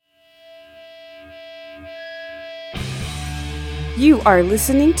You are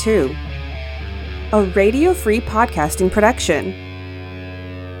listening to a radio-free podcasting production.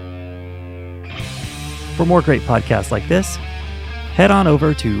 For more great podcasts like this, head on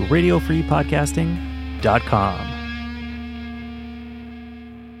over to radiofreepodcasting.com.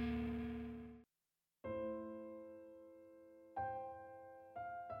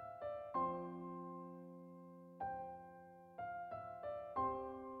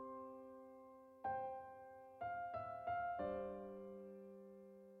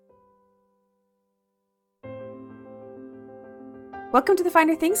 Welcome to the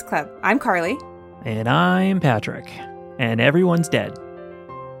Finer Things Club. I'm Carly. And I'm Patrick. And everyone's dead.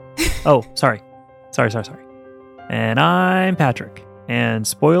 Oh, sorry. Sorry. And I'm Patrick. And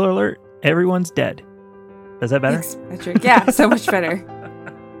spoiler alert, everyone's dead. Is that better? Thanks, Patrick. Yeah, so much better.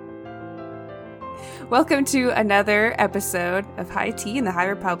 Welcome to another episode of High Tea in the High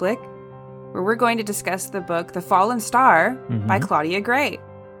Republic, where we're going to discuss the book The Fallen Star by Claudia Gray.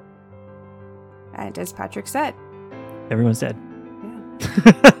 And as Patrick said, everyone's dead.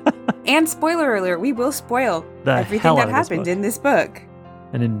 And spoiler alert, we will spoil everything that happened in this book.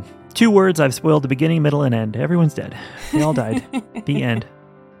 And in 2 words, I've spoiled the beginning, middle, and end. Everyone's dead. They all died. The end.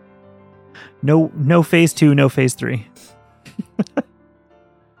 No phase 2, no phase 3.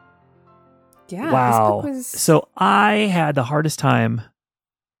 Yeah. Wow. So I had the hardest time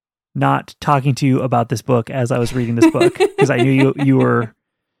not talking to you about this book as I was reading this book because I knew you were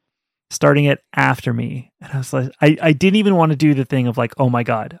starting it after me. And I was like, I didn't even want to do the thing of like, oh my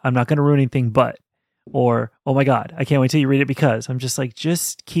God, I'm not going to ruin anything but, or, oh my God, I can't wait till you read it because. I'm just like,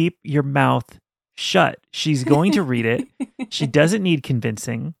 just keep your mouth shut. She's going to read it. She doesn't need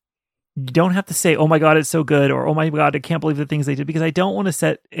convincing. You don't have to say, oh my God, it's so good, or oh my God, I can't believe the things they did, because I don't want to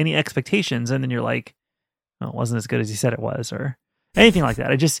set any expectations. And then you're like, oh, it wasn't as good as you said it was, or anything like that.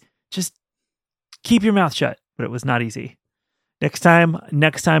 I just keep your mouth shut. But it was not easy. Next time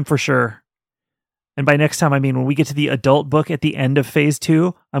for sure. And by next time, I mean when we get to the adult book at the end of phase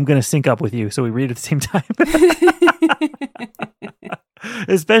 2, I'm going to sync up with you so we read at the same time.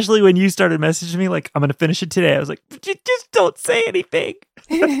 Especially when you started messaging me like, I'm going to finish it today. I was like, just don't say anything.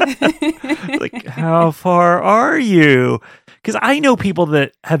 Like, how far are you? Because I know people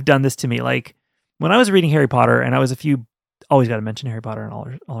that have done this to me. Like when I was reading Harry Potter, and I was always got to mention Harry Potter in all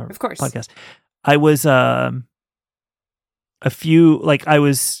our of course. podcasts. I was I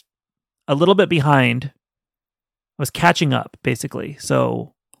was a little bit behind. I was catching up, basically.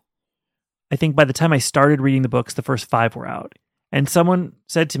 So I think by the time I started reading the books, the first 5 were out. And someone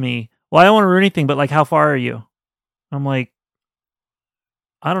said to me, well, I don't want to ruin anything, but like, how far are you? I'm like,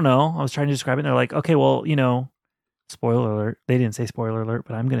 I don't know. I was trying to describe it. And they're like, okay, well, spoiler alert. They didn't say spoiler alert,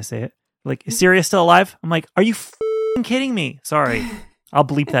 but I'm going to say it. Like, is Sirius still alive? I'm like, are you kidding me? Sorry. I'll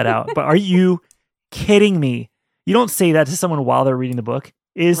bleep that out. But are you kidding me? You don't say that to someone while they're reading the book.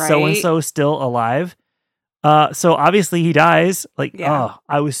 Is right? So-and-so still alive? So obviously he dies. Like, yeah.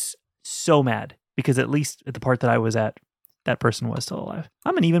 I was so mad because at least at the part that I was at, that person was still alive.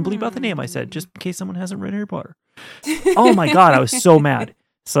 I'm going to even bleep out the name I said, just in case someone hasn't read Harry Potter. Oh my God, I was so mad.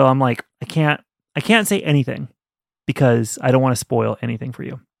 So I'm like, I can't say anything because I don't want to spoil anything for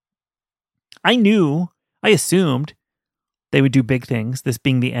you. I assumed they would do big things, this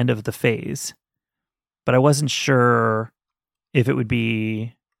being the end of the phase. But I wasn't sure if it would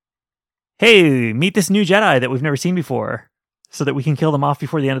be, hey, meet this new Jedi that we've never seen before so that we can kill them off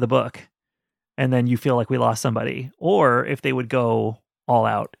before the end of the book. And then you feel like we lost somebody. Or if they would go all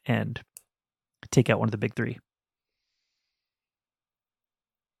out and take out one of the big 3.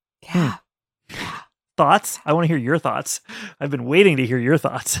 Yeah. Thoughts? I want to hear your thoughts. I've been waiting to hear your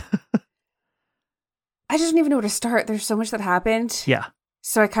thoughts. I just don't even know where to start. There's so much that happened. Yeah.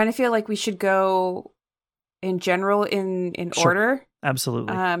 So I kind of feel like we should go in general in Sure. order.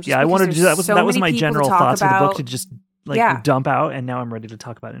 Absolutely. Yeah, I wanted to do that. That was my general thoughts of the book to just Yeah. dump out, and now I'm ready to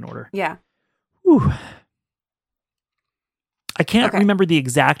talk about it in order. Yeah. Whew. I can't remember the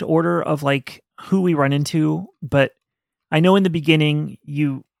exact order of like who we run into, but I know in the beginning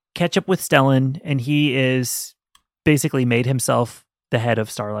you catch up with Stellan, and he is basically made himself the head of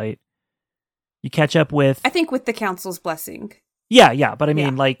Starlight. You catch up with, I think, with the council's blessing. Yeah, but I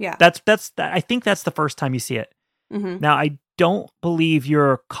mean, that's I think that's the first time you see it. Mm-hmm. Now, I don't believe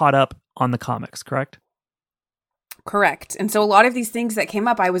you're caught up on the comics, correct? Correct. And so a lot of these things that came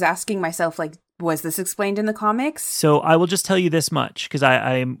up, I was asking myself, like, was this explained in the comics? So I will just tell you this much, because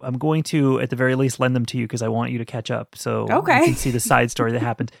I'm going to, at the very least, lend them to you because I want you to catch up. So you can see the side story that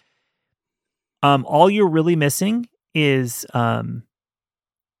happened. All you're really missing is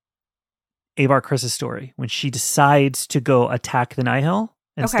Avar Kriss's story when she decides to go attack the Nihil.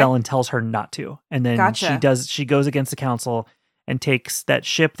 and Okay. Stellan tells her not to. And then Gotcha. she goes against the council and takes that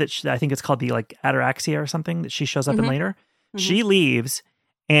ship that I think it's called the like Ataraxia or something that she shows up in later. Mhm. She leaves,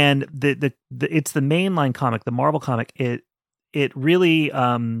 and the it's the mainline comic, the Marvel comic. It really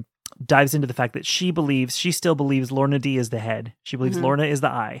dives into the fact that she still believes Lorna D is the head. She believes Mhm. Lorna is the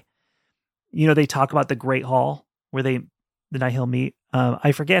eye. You know, they talk about the Great Hall where the Nihil meet.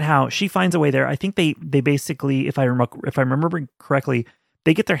 I forget how she finds a way there. I think they basically, if I remember correctly,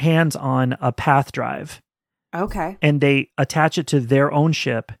 they get their hands on a path drive Okay. and they attach it to their own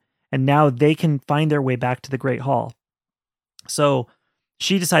ship, and now they can find their way back to the Great Hall. So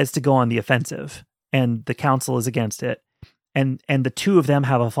she decides to go on the offensive, and the council is against it. And the two of them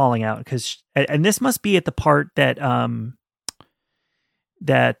have a falling out and this must be at the part that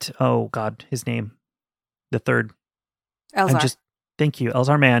oh God, his name, the third. Elzar. Thank you.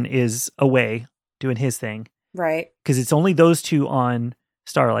 Elzar Mann is away doing his thing. Right. Because it's only those two on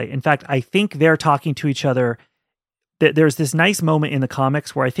Starlight. In fact, I think they're talking to each other. There's this nice moment in the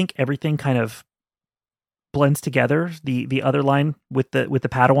comics where I think everything kind of blends together. The other line with the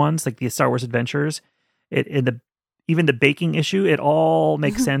Padawans, like the Star Wars Adventures, even the baking issue, it all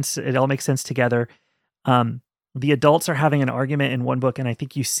makes sense. It all makes sense together. The adults are having an argument in one book, and I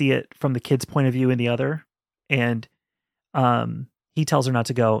think you see it from the kid's point of view in the other. And he tells her not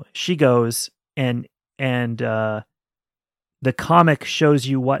to go. She goes, and the comic shows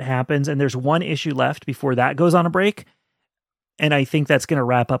you what happens. And there's one issue left before that goes on a break. And I think that's going to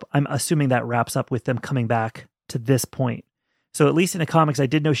wrap up. I'm assuming that wraps up with them coming back to this point. So at least in the comics, I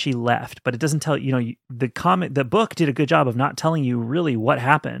did know she left, but it doesn't tell the book did a good job of not telling you really what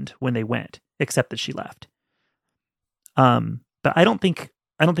happened when they went, except that she left. But I don't think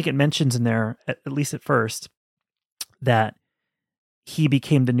it mentions in there, at least at first, that he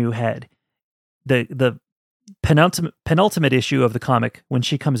became the new head. The penultimate issue of the comic, when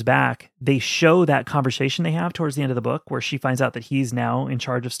she comes back, they show that conversation they have towards the end of the book where she finds out that he's now in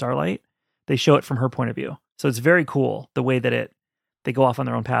charge of Starlight. They show it from her point of view. So it's very cool the way that they go off on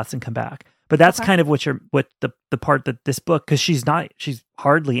their own paths and come back. But that's kind of what the part that this book, because she's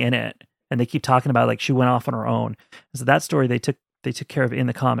hardly in it, and they keep talking about like she went off on her own. So that story they took care of in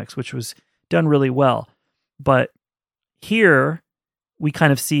the comics, which was done really well. But here we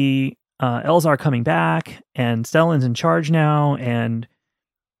kind of see Elzar coming back, and Stellan's in charge now, and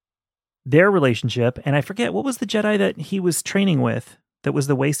their relationship. And I forget, what was the Jedi that he was training with that was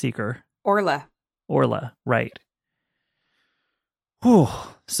the Wayseeker? Orla, right. Whew.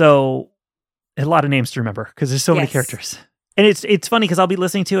 So a lot of names to remember because there's so many characters. And it's funny because I'll be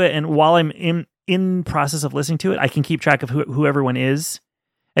listening to it, and while I'm in process of listening to it, I can keep track of who everyone is.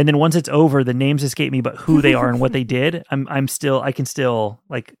 And then once it's over, the names escape me, but who they are and what they did, I can still,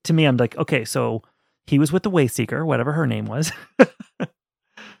 like, to me, I'm like, okay, so he was with the Wayseeker, whatever her name was.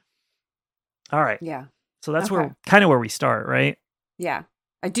 All right. Yeah. So that's where we start, right? Yeah.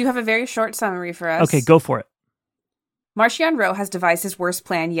 I do have a very short summary for us. Okay, go for it. Marchion Ro has devised his worst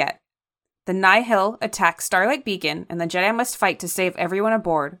plan yet. The Nihil attack Starlight Beacon, and the Jedi must fight to save everyone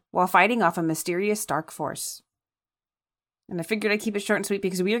aboard while fighting off a mysterious dark force. And I figured I'd keep it short and sweet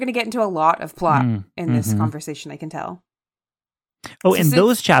because we are going to get into a lot of plot in this conversation, I can tell. Oh, and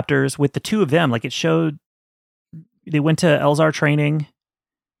those chapters with the two of them, like it showed, they went to Elzar training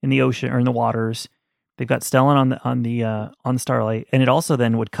in the ocean or in the waters. They've got Stellan on the Starlight, and it also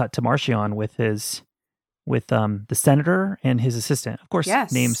then would cut to Marchion with the senator and his assistant, of course.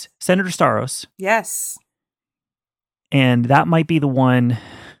 Yes. Names Senator Staros. Yes, and that might be the one.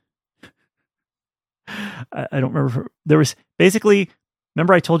 I don't remember. There was basically.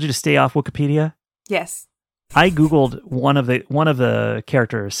 Remember, I told you to stay off Wikipedia. Yes. I googled one of the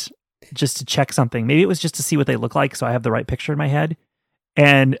characters just to check something. Maybe it was just to see what they look like, so I have the right picture in my head.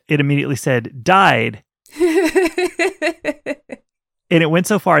 And it immediately said died. And it went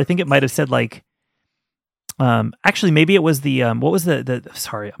so far. I think it might have said like. Actually, maybe it was the what was the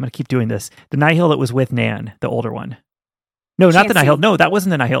sorry, I'm gonna keep doing this. The Nihil that was with Nan, the older one. No, Chansey. Not the Nihil. No, that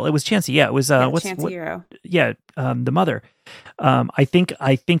wasn't the Nihil. It was Chansey. Yeah, it was Chansey Hero. Yeah, the mother. I think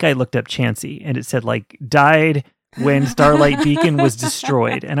I looked up Chansey, and it said like died when Starlight Beacon was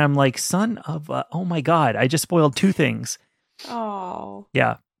destroyed, and I'm like, son of oh my god, I just spoiled two things. Oh.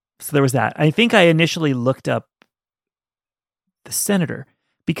 Yeah, so there was that. I think I initially looked up the senator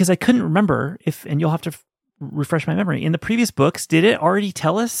because I couldn't remember and you'll have to refresh my memory. In the previous books, did it already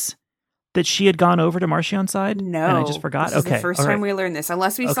tell us that she had gone over to Marchion's side? No. And I just forgot? This is the first time we learned this,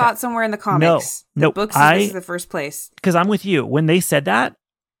 unless we saw it somewhere in the comics. No. The books, this is the first place. Because I'm with you. When they said that,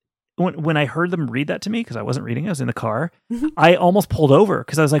 when I heard them read that to me, because I wasn't reading, I was in the car, I almost pulled over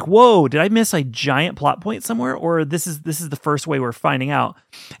because I was like, whoa, did I miss a giant plot point somewhere? Or this is the first way we're finding out.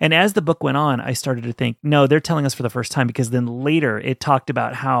 And as the book went on, I started to think, no, they're telling us for the first time, because then later it talked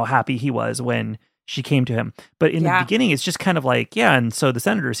about how happy he was when she came to him. But in the beginning, it's just kind of like, yeah, and so the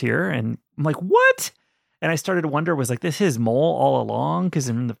senator's here. And I'm like, what? And I started to wonder, was like, this his mole all along? Because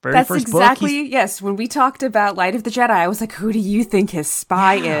in the very first book... That's exactly, yes. When we talked about Light of the Jedi, I was like, who do you think his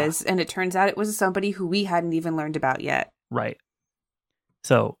spy is? And it turns out it was somebody who we hadn't even learned about yet. Right.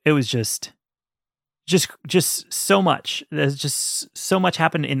 So it was just so much. There's just so much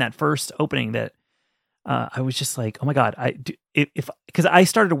happened in that first opening that I was just like, oh my God. Because I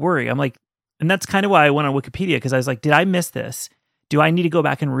started to worry. I'm like, and that's kind of why I went on Wikipedia, because I was like, did I miss this? Do I need to go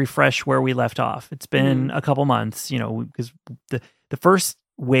back and refresh where we left off? It's been a couple months, because the first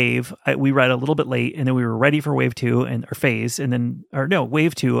wave we read a little bit late, and then we were ready for wave 2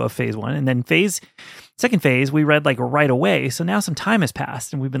 wave 2 of phase 1, and then second phase we read like right away. So now some time has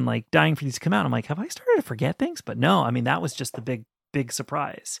passed, and we've been like dying for these to come out. I'm like, have I started to forget things? But no, I mean, that was just the big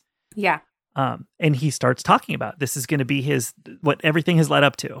surprise. Yeah. And he starts talking about this is going to be what everything has led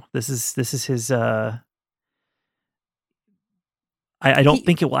up to. This is his. I don't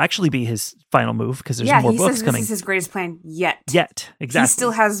think it will actually be his final move, because there's more books coming. This is his greatest plan yet. Exactly. He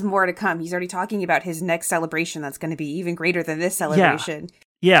still has more to come. He's already talking about his next celebration that's going to be even greater than this celebration.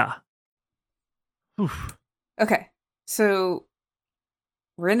 Yeah. Oof. Okay, so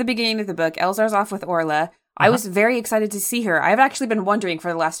we're in the beginning of the book. Elzar's off with Orla. I was very excited to see her. I've actually been wondering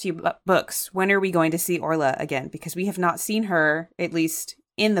for the last few books, when are we going to see Orla again? Because we have not seen her, at least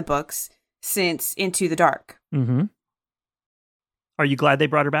in the books, since Into the Dark. Mm-hmm. Are you glad they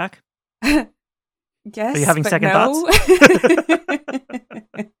brought her back? Yes. Are you having second thoughts?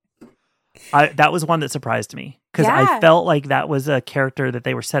 That was one that surprised me, because I felt like that was a character that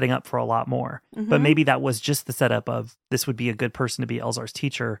they were setting up for a lot more. Mm-hmm. But maybe that was just the setup of this would be a good person to be Elzar's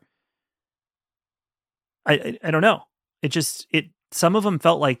teacher. I don't know. Some of them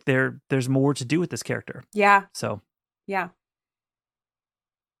felt like there's more to do with this character. Yeah. So. Yeah.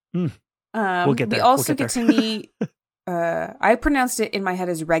 We'll get there. We also get to meet. I pronounced it in my head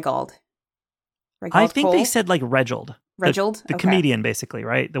as Regald. I think Cole? They said like Reginald. Reginald? The comedian, basically,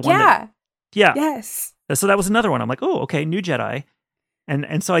 right? The one Yeah. Yeah. Yes. So that was another one. I'm like, oh, okay, new Jedi.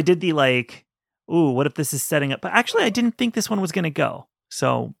 And so I did the like, ooh, what if this is setting up? But actually, I didn't think this one was going to go.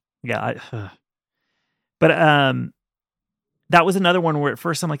 So, yeah. But that was another one where at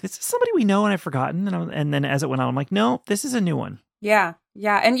first I'm like, this is somebody we know and I've forgotten. And then as it went on, I'm like, no, this is a new one. Yeah.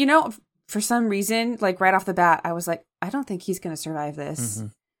 Yeah. And for some reason, like right off the bat, I was like, I don't think he's going to survive this.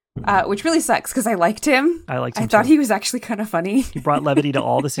 Mm-hmm. Which really sucks, because I liked him. I thought he was actually kind of funny. He brought levity to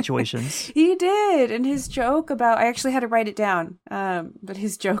all the situations. He did. And his joke about, I actually had to write it down. But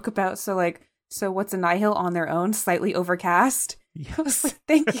his joke about, so what's a Nihil on their own? Slightly overcast. Yeah. I was like,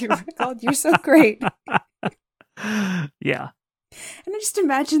 thank you, Rickald. You're so great. Yeah. And I just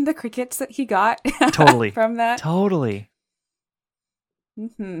imagine the crickets that he got totally from that. Totally.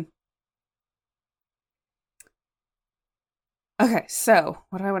 Mm-hmm. Okay, so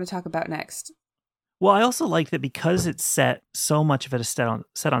what do I want to talk about next? Well, I also like that because it's set, so much of it is set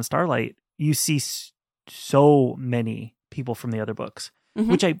on Starlight, you see so many people from the other books,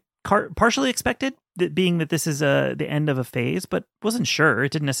 which I partially expected, that being that this is the end of a phase, but wasn't sure.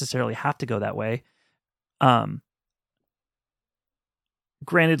 It didn't necessarily have to go that way.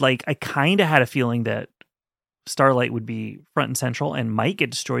 Granted, like, I kind of had a feeling that Starlight would be front and central and might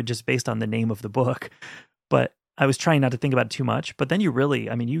get destroyed just based on the name of the book, but I was trying not to think about it too much. But then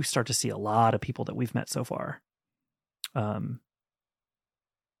you start to see a lot of people that we've met so far.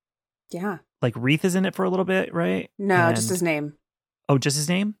 Yeah. Like Wreath is in it for a little bit, right? No, just his name. Oh, just his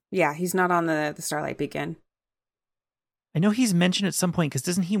name? Yeah, he's not on the Starlight Beacon. I know he's mentioned at some point, because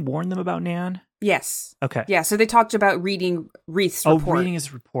doesn't he warn them about Nan? Yes. Okay. Yeah, so they talked about reading Wreath's report. Oh, reading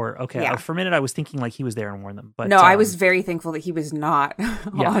his report. Okay. Yeah. For a minute, I was thinking like he was there and warned them. But no, I was very thankful that he was not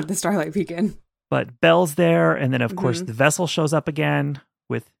on the Starlight Beacon. But Belle's there, and then, of course, the vessel shows up again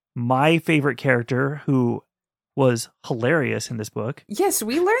with my favorite character, who was hilarious in this book. Yes,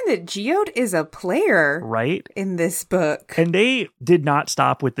 we learned that Geode is a player. Right? In this book. And they did not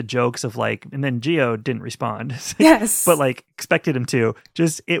stop with the jokes of like, and then Geode didn't respond. Yes. But like, expected him to.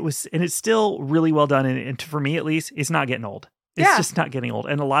 It's still really well done. And for me, at least, it's not getting old. It's just not getting old.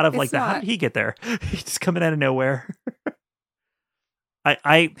 And a lot of like, how did he get there? He's just coming out of nowhere.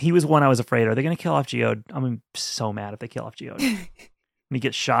 He was one I was afraid. Are they going to kill off Geode? I'm so mad if they kill off Geode. And he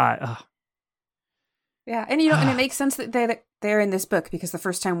gets shot. Ugh. Yeah, and and it makes sense that they're in this book, because the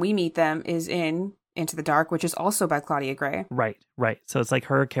first time we meet them is in Into the Dark, which is also by Claudia Gray. Right. So it's like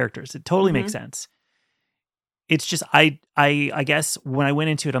her characters. It totally makes sense. It's just I guess when I went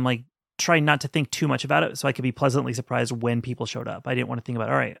into it, I'm like trying not to think too much about it so I could be pleasantly surprised when people showed up. I didn't want to think about,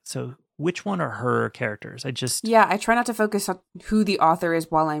 all right, so which one are her characters? I try not to focus on who the author is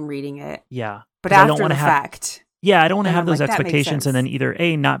while I'm reading it. Yeah. But after the fact. Yeah, I don't want to have those expectations and then either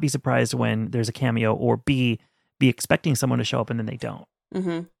A, not be surprised when there's a cameo, or B, be expecting someone to show up and then they don't.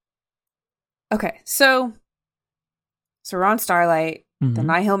 Mm-hmm. Okay, so we're on Starlight. The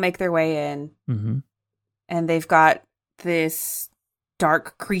Nihil make their way in. Mm-hmm. And they've got this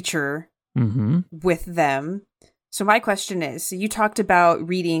dark creature with them. So my question is, so you talked about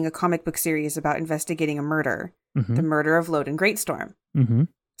reading a comic book series about investigating a murder, the murder of Loden Greatstorm. Mm-hmm.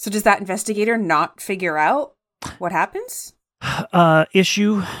 So does that investigator not figure out what happens?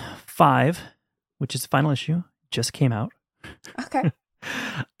 Issue 5, which is the final issue, just came out. Okay.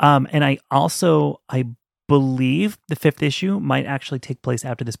 And I believe the 5th issue might actually take place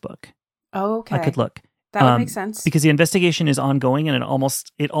after this book. Oh, okay. I could look. That would make sense. Because the investigation is ongoing, and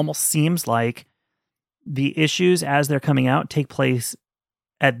it almost seems like the issues as they're coming out take place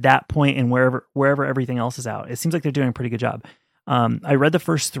at that point and wherever everything else is out. It seems like they're doing a pretty good job. I read the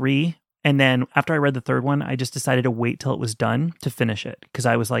first 3, and then after I read the 3rd one, I just decided to wait till it was done to finish it, because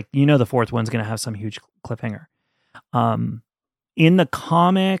I was like, the 4th one's going to have some huge cliffhanger. In the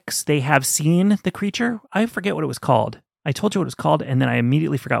comics, they have seen the creature. I forget what it was called. I told you what it was called, and then I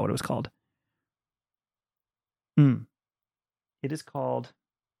immediately forgot what it was called. It is called...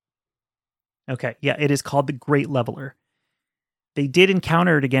 Okay, yeah, it is called the Great Leveler. They did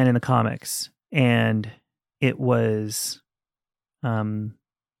encounter it again in the comics, and it was... you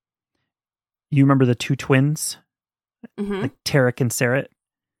remember the 2 twins? Like Tarek and Saret?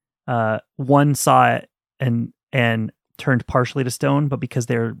 One saw it and turned partially to stone, but because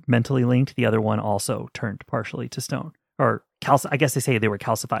they're mentally linked, the other one also turned partially to stone. Or I guess they say they were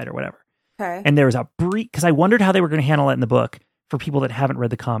calcified or whatever. Okay. And there was a brief... Because I wondered how they were going to handle it in the book for people that haven't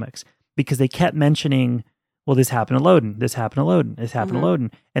read the comics. Because they kept mentioning, well, this happened to Loden, this happened to Loden, this happened to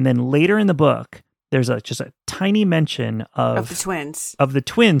Loden. And then later in the book, there's just a tiny mention of the twins. Of the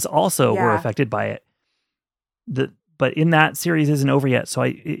twins also were affected by it. But in that series isn't over yet,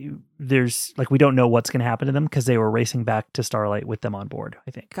 so there's we don't know what's going to happen to them because they were racing back to Starlight with them on board,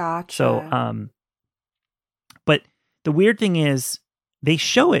 I think. Gotcha. So, but the weird thing is they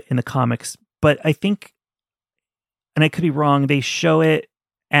show it in the comics, but I think, and I could be wrong, they show it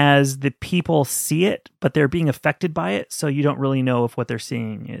as the people see it, but they're being affected by it, so you don't really know if what they're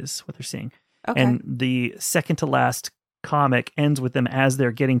seeing is what they're seeing. Okay. And the second to last comic ends with them as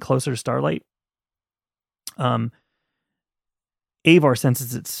they're getting closer to Starlight. Avar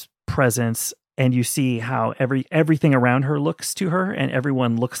senses its presence, and you see how everything around her looks to her, and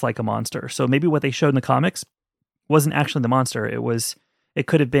everyone looks like a monster. So maybe what they showed in the comics wasn't actually the monster. It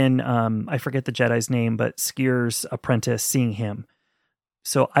could have been, I forget the Jedi's name, but Skier's apprentice seeing him.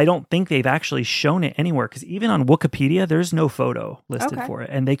 So I don't think they've actually shown it anywhere, because even on Wikipedia, there's no photo listed for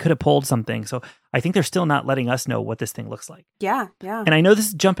it, and they could have pulled something. So I think they're still not letting us know what this thing looks like. Yeah. And I know this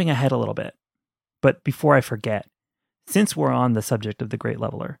is jumping ahead a little bit, but before I forget, since we're on the subject of the Great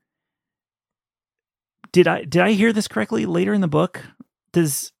Leveler, did I hear this correctly? Later in the book,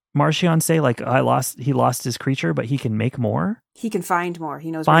 does Marchion say he lost his creature, but he can make more? He can find more.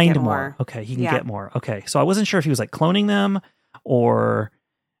 He knows where to get more. Okay, he can get more. Okay, so I wasn't sure if he was cloning them or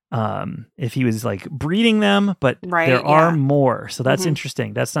if he was breeding them, but there are more. So that's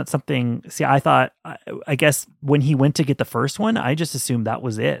interesting. That's not something. See, I guess when he went to get the first one, I just assumed that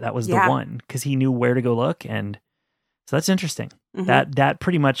was it. That was the one, because he knew where to go look, and so that's interesting. That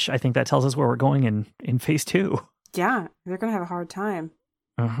pretty much, I think that tells us where we're going in phase 2. Yeah, they're gonna have a hard time.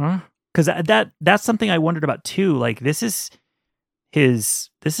 Because that's something I wondered about too. This is his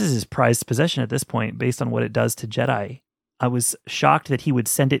prized possession at this point, based on what it does to Jedi. I was shocked that he would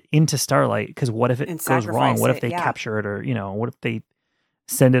send it into Starlight, because what if it goes wrong? What if they capture it, or what if they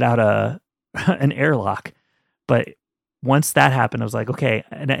send it out an airlock? But once that happened, I was like, okay,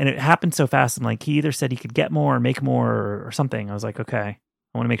 and it happened so fast. I'm like, he either said he could get more or make more or something. I was like, okay,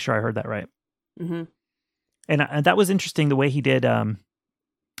 I want to make sure I heard that right. And that was interesting, the way he did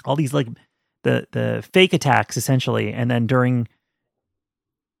all these the fake attacks essentially, and then during,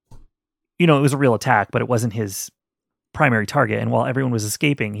 it was a real attack, but it wasn't his primary target. And while everyone was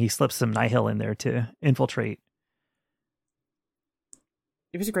escaping, he slipped some Nihil in there to infiltrate.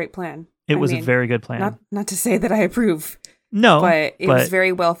 It was a great plan. It was a very good plan. Not to say that I approve. No, but it was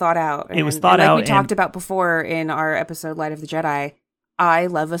very well thought out. It was thought out. Like we talked about before in our episode Light of the Jedi, I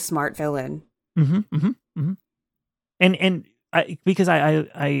love a smart villain. And because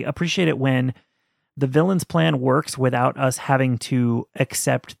I appreciate it when the villain's plan works without us having to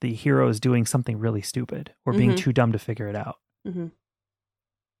accept the heroes doing something really stupid or being too dumb to figure it out. Mm-hmm.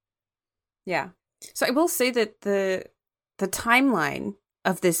 Yeah. So I will say that the timeline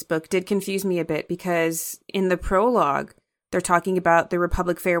of this book did confuse me a bit, because in the prologue, they're talking about the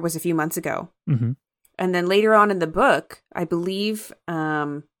Republic Fair was a few months ago. Mm-hmm. And then later on in the book, I believe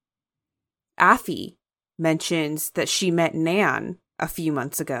Affy mentions that she met Nan a few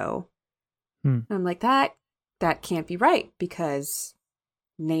months ago. And I'm like, that can't be right, because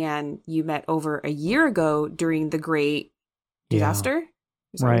Nan you met over a year ago during the Great Disaster.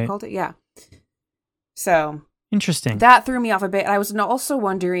 Is that what you called it? Yeah. So interesting. That threw me off a bit. I was also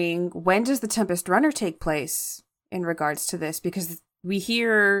wondering, when does the Tempest Runner take place in regards to this? Because we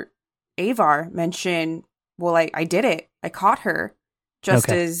hear Avar mention, well, I did it. I caught her just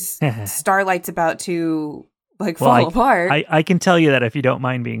as Starlight's about to fall apart. I can tell you that if you don't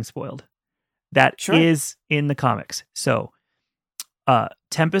mind being spoiled. That is in the comics. So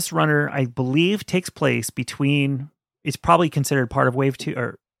Tempest Runner, I believe, takes place between, it's probably considered part of Wave 2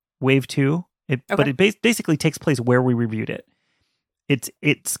 or Wave 2. But it basically takes place where we reviewed it.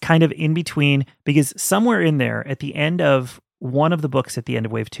 It's kind of in between, because somewhere in there at the end of one of the books at the end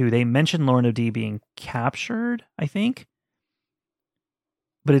of Wave 2, they mention Lourna Dee being captured, I think.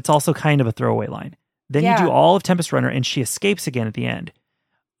 But it's also kind of a throwaway line. Then you do all of Tempest Runner and she escapes again at the end.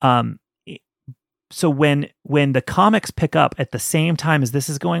 So when the comics pick up at the same time as this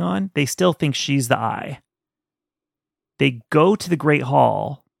is going on, they still think she's the Eye. They go to the Great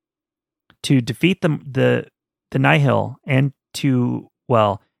Hall to defeat the Nihil and to,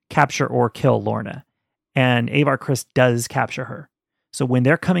 capture or kill Lourna. And Avar Kriss does capture her. So when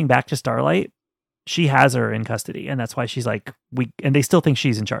they're coming back to Starlight, she has her in custody. And that's why she's like, and they still think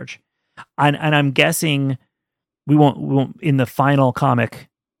she's in charge. And I'm guessing we won't in the final comic,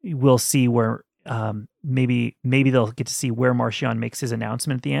 we'll see where maybe they'll get to see where Marchion makes his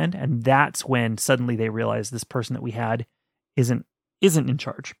announcement at the end. And that's when suddenly they realize this person that we had isn't in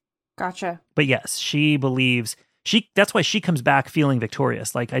charge. Gotcha. But yes, she believes that's why she comes back feeling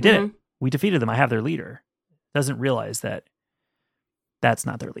victorious. Like, I did it. We defeated them. I have their leader. Doesn't realize that that's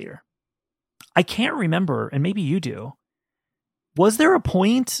not their leader. I can't remember, and maybe you do. Was there a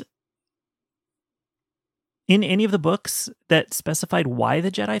point in any of the books that specified why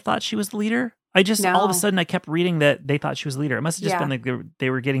the Jedi thought she was the leader? All of a sudden I kept reading that they thought she was the leader. It must have just been like they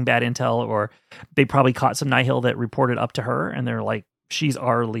were getting bad intel, or they probably caught some Nihil that reported up to her and they're like, she's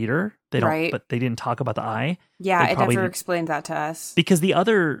our leader. They don't, but they didn't talk about the Eye. Yeah, it never explained that to us. Because the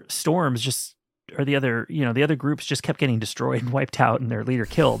other storms the other groups just kept getting destroyed and wiped out and their leader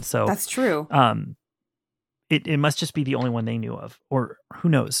killed. So that's true. It must just be the only one they knew of, or who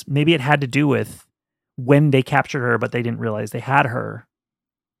knows? Maybe it had to do with when they captured her, but they didn't realize they had her.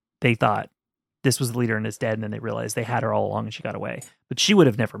 They thought this was the leader and is dead, and then they realized they had her all along and she got away. But she would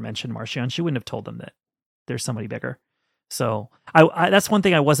have never mentioned Marchion. She wouldn't have told them that there's somebody bigger. So I that's one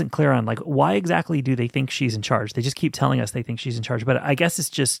thing I wasn't clear on. Like, why exactly do they think she's in charge? They just keep telling us they think she's in charge, but I guess it's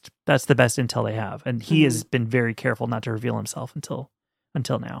just that's the best intel they have, and he has been very careful not to reveal himself until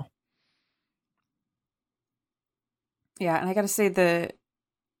now. Yeah, and I got to say the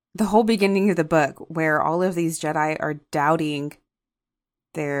whole beginning of the book, where all of these Jedi are doubting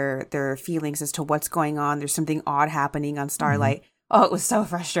their feelings as to what's going on. There's something odd happening on Starlight. Oh, it was so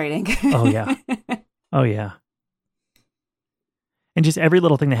frustrating. Oh yeah. Oh yeah. And just every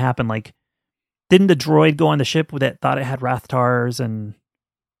little thing that happened, like, didn't the droid go on the ship that thought it had Rathtars, and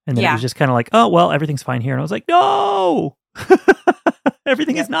then it was just kind of like, oh, well, everything's fine here. And I was like, no,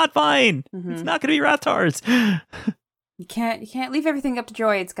 everything is not fine. It's not going to be Rathtars. You can't leave everything up to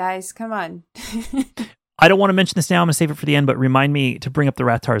droids, guys. Come on. I don't want to mention this now. I'm going to save it for the end, but remind me to bring up the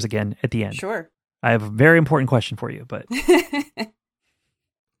Rathtars again at the end. Sure. I have a very important question for you, but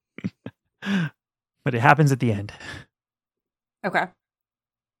but it happens at the end. Okay.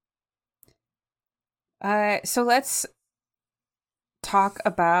 So let's talk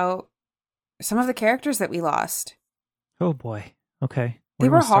about some of the characters that we lost. Oh boy. Okay. They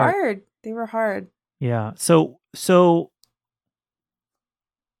were hard. They were hard. Yeah. So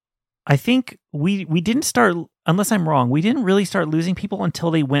I think we didn't start, unless I'm wrong, we didn't really start losing people until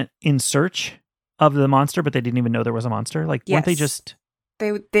they went in search of the monster, but they didn't even know there was a monster. Like, weren't they just...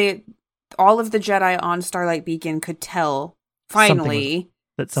 They all of the Jedi on Starlight Beacon could tell, finally,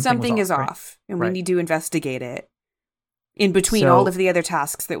 something is off, and we need to investigate it in between all of the other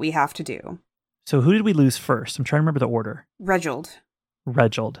tasks that we have to do. So who did we lose first? I'm trying to remember the order. Reginald,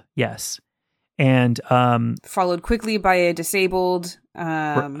 yes. And followed quickly by a disabled...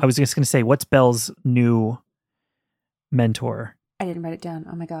 I was just going to say, what's Belle's new mentor? I didn't write it down.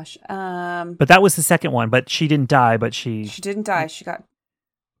 Oh my gosh. But that was the second one. But she didn't die. But she didn't die. She got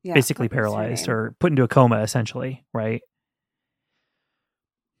basically paralyzed or put into a coma, essentially, right?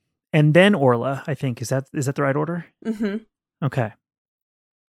 And then Orla, I think is that the right order? Mm-hmm. Okay.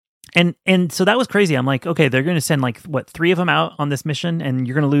 And so that was crazy. I'm like, okay, they're going to send like what 3 of them out on this mission, and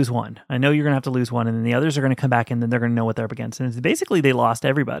you're going to lose one. I know you're going to have to lose one, and then the others are going to come back, and then they're going to know what they're up against. And it's basically they lost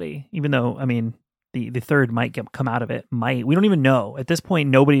everybody, even though I mean the third might come out of it. We don't even know at this point.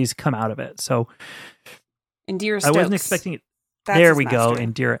 Nobody's come out of it. So Indira Stokes. I wasn't expecting it. There we go,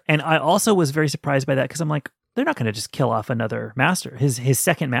 Indira. And I also was very surprised by that because I'm like, they're not going to just kill off another master, his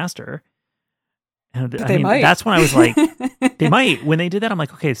second master. And I mean, might. That's when I was like, they might. When they did that, I'm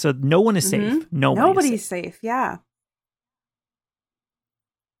like, okay, so no one is safe. Nobody's safe. Yeah.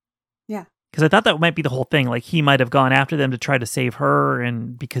 Yeah. Because I thought that might be the whole thing. Like he might have gone after them to try to save her,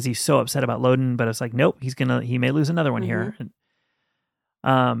 and because he's so upset about Loden, but it's like, nope, he may lose another one here.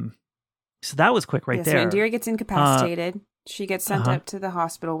 And, so that was quick there. So Indira gets incapacitated. She gets sent up to the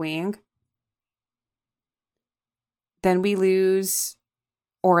hospital wing. Then we lose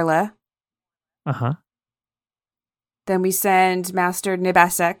Orla. Then we send Master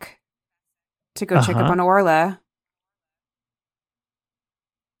Nibasek to go check up on Orla.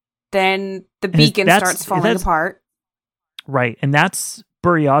 Then the beacon starts falling apart. Right, and that's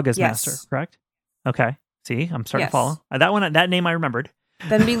Buryaga's master, correct? Okay. See, I'm starting to follow. That name I remembered.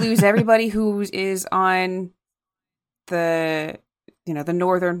 Then we lose everybody who is on the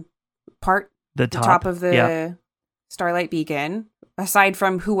northern part, the top of the Starlight Beacon, aside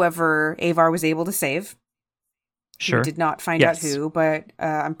from whoever Avar was able to save. Sure. We did not find out who, but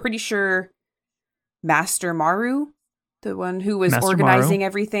I'm pretty sure Master Maru, the one who was organizing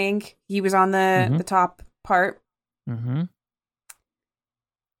everything, he was on the top part. Mm-hmm.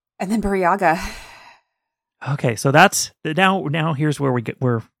 And then Buryaga. Okay, so that's now. Here's where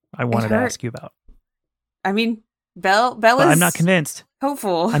I wanted to ask you about. I mean, Bell is. I'm not convinced.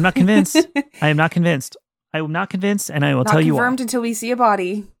 Hopeful. I'm not convinced. I am not convinced. I am not convinced, and I will tell you why. Not confirmed until we see a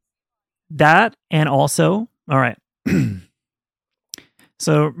body. That, and also, all right.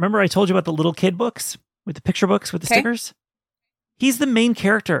 So remember, I told you about the little kid books with the picture books with the stickers. He's the main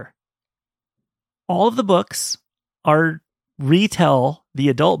character. All of the books retell the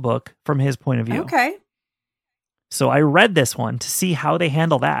adult book from his point of view. Okay. So I read this one to see how they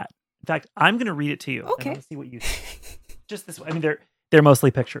handle that. In fact, I'm going to read it to you. Okay. See what you think. Just this way. I mean, they're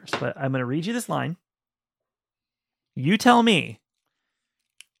mostly pictures, but I'm going to read you this line. You tell me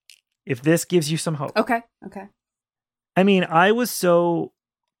if this gives you some hope. Okay. I mean, I was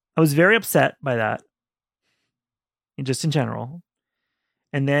very upset by that. And just in general.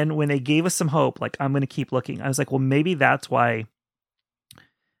 And then when they gave us some hope, like, I'm going to keep looking. I was like, well, maybe that's why.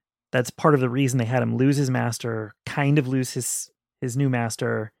 That's part of the reason they had him lose his master, kind of lose his new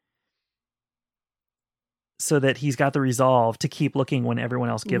master, so that he's got the resolve to keep looking when everyone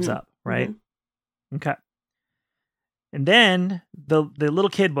else gives up, right? Mm-hmm. Okay. And then the little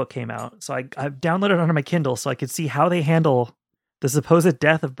kid book came out, so I downloaded it onto my Kindle so I could see how they handle the supposed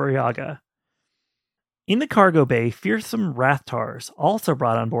death of Buryaga. In the cargo bay, fearsome Rathtars, also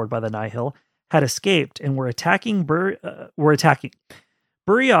brought on board by the Nihil, had escaped and were attacking.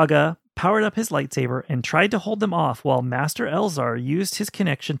 Buryaga powered up his lightsaber and tried to hold them off while Master Elzar used his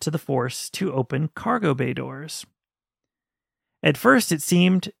connection to the Force to open cargo bay doors. At first, it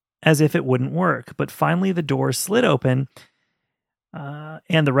seemed as if it wouldn't work, but finally the doors slid open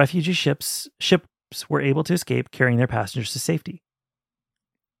and the refugee ships were able to escape, carrying their passengers to safety.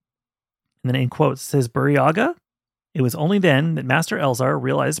 And then in quotes, it says, Buryaga? It was only then that Master Elzar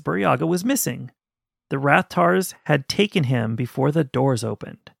realized Buryaga was missing. The Rathtars had taken him before the doors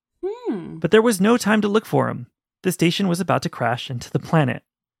opened. But there was no time to look for him. The station was about to crash into the planet.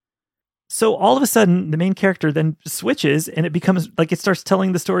 So all of a sudden, the main character then switches, and it becomes like it starts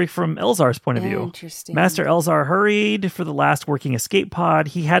telling the story from Elzar's point of view. Interesting. Master Elzar hurried for the last working escape pod.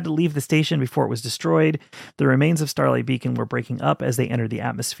 He had to leave the station before it was destroyed. The remains of Starlight Beacon were breaking up as they entered the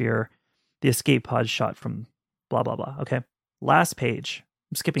atmosphere. The escape pod shot from blah, blah, blah. Okay. Last page.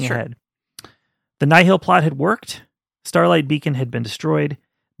 I'm skipping ahead. The Nihil plot had worked. Starlight Beacon had been destroyed.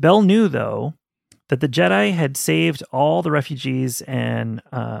 Bell knew, though, that the Jedi had saved all the refugees and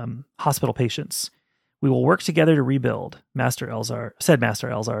hospital patients. We will work together to rebuild, said Master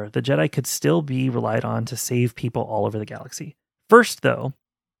Elzar. The Jedi could still be relied on to save people all over the galaxy. First, though,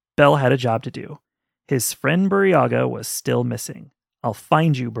 Bell had a job to do. His friend Buryaga was still missing. I'll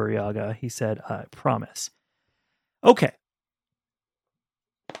find you, Buryaga, he said. I promise. Okay.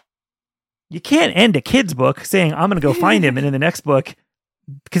 You can't end a kid's book saying, I'm going to go find him, and in the next book,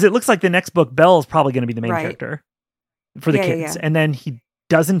 because it looks like the next book, Bell is probably going to be the main character. for the kids. And then he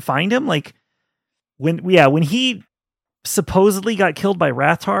doesn't find him. Like when he supposedly got killed by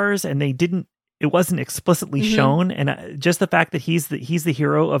Rathars and it wasn't explicitly shown. And just the fact that he's the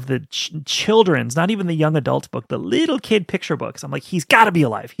hero of the children's, not even the young adult book, the little kid picture books. I'm like, he's got to be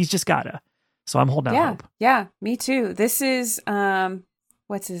alive. He's just gotta. So I'm holding out hope. Yeah, me too. This is,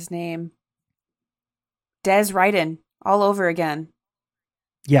 what's his name? Des Ryden all over again.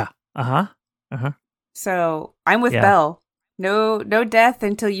 Yeah. So I'm with Belle. No death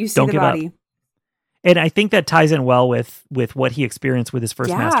until you see the body. Up. And I think that ties in well with what he experienced with his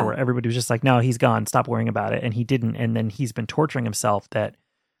first master, where everybody was just like, no, he's gone. Stop worrying about it. And he didn't. And then he's been torturing himself that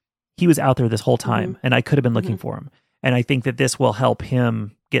he was out there this whole time and I could have been looking for him. And I think that this will help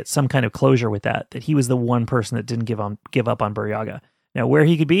him get some kind of closure with that he was the one person that didn't give up on Burryaga. Now, where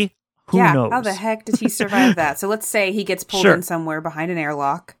he could be, who knows? How the heck did he survive that? So let's say he gets pulled in somewhere behind an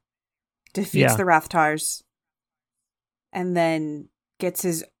airlock, defeats the Rathars, and then gets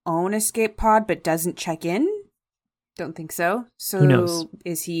his own escape pod but doesn't check in? Don't think so. So who knows?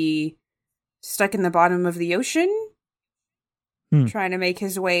 Is he stuck in the bottom of the ocean? Trying to make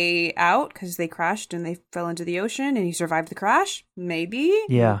his way out because they crashed and they fell into the ocean and he survived the crash? Maybe.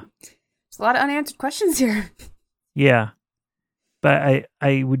 Yeah. There's a lot of unanswered questions here. Yeah. But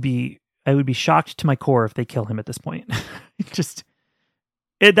I would be shocked to my core if they kill him at this point.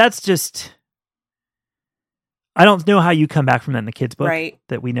 I don't know how you come back from that in the kids' book. Right.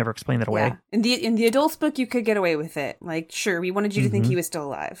 That we never explain that away. Yeah. In the adults' book, you could get away with it. Like, sure, we wanted you to think he was still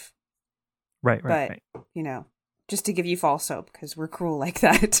alive. Right. But, just to give you false hope because we're cruel like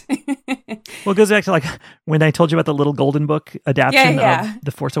that. Well, it goes back to like when I told you about the little golden book adaptation of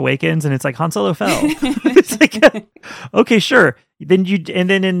The Force Awakens, and it's like Han Solo fell. It's like, okay, sure. Then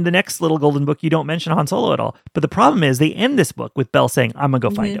in the next little golden book, you don't mention Han Solo at all. But the problem is they end this book with Belle saying, "I'm gonna go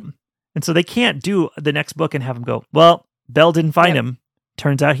find him," and so they can't do the next book and have him go, "Well, Belle didn't find him.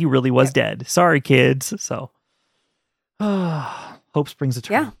 Turns out he really was dead. Sorry, kids." So, hope springs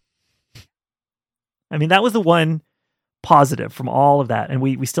eternal. Yeah. I mean, that was the one positive from all of that. And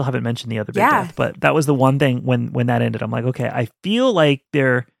we still haven't mentioned the other big death, but that was the one thing when that ended. I'm like, okay, I feel like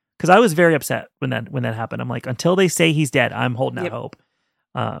because I was very upset when that happened. I'm like, until they say he's dead, I'm holding out hope.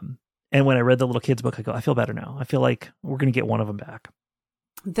 And when I read the little kid's book, I go, I feel better now. I feel like we're going to get one of them back.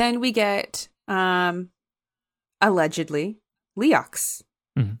 Then we get, allegedly, Leox.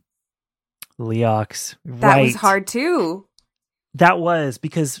 Leox. That was hard too. That was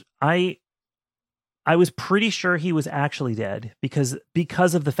because I was pretty sure he was actually dead because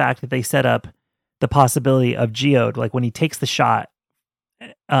of the fact that they set up the possibility of Geode. Like when he takes the shot,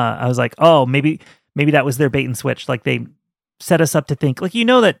 I was like, oh, maybe that was their bait and switch. Like they set us up to think, like,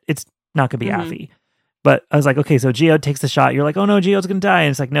 that it's not going to be Affy. But I was like, okay, so Geode takes the shot. You're like, oh no, Geode's going to die. And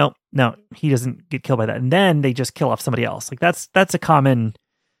it's like, no, he doesn't get killed by that. And then they just kill off somebody else. Like that's a common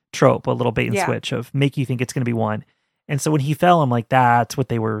trope, a little bait and switch of make you think it's going to be one. And so when he fell, I'm like, that's what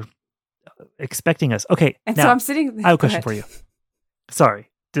they were expecting us. Okay. And now, so I'm sitting. I have a question for you.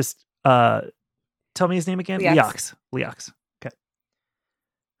 Sorry. Just tell me his name again. Leox. Okay.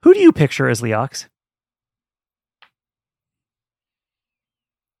 Who do you picture as Leox?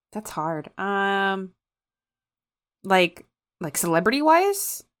 That's hard. Like celebrity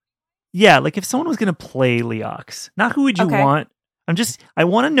wise? Yeah, like if someone was going to play Leox, not who would you want? I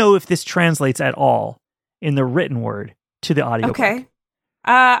want to know if this translates at all in the written word to the audio. Okay.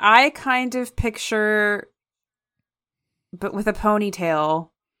 I kind of picture, but with a ponytail,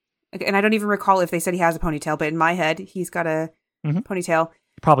 and I don't even recall if they said he has a ponytail, but in my head, he's got a ponytail.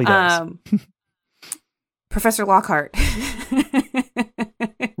 Probably does. Professor Lockhart.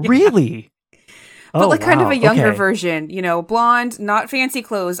 Really? But like kind of a younger version, blonde, not fancy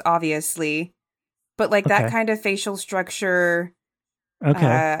clothes, obviously, but like that kind of facial structure.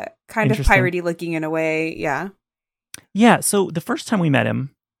 Okay. Kind of piratey looking in a way. Yeah. Yeah. So the first time we met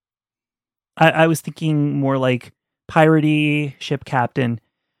him, I was thinking more like piratey ship captain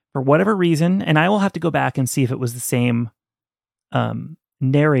for whatever reason. And I will have to go back and see if it was the same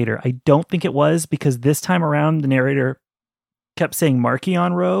narrator. I don't think it was because this time around the narrator kept saying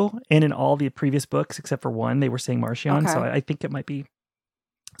Marchion Ro, and in all the previous books except for one, they were saying Marchion. So I think it might be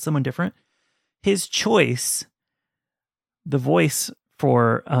someone different. His choice, the voice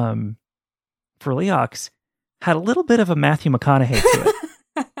for Leox, had a little bit of a Matthew McConaughey to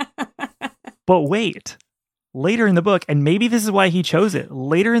it. But wait, later in the book, and maybe this is why he chose it.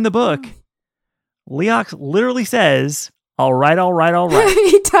 Later in the book, Leox literally says, "All right."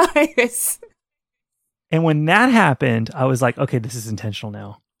 He does. And when that happened, I was like, okay, this is intentional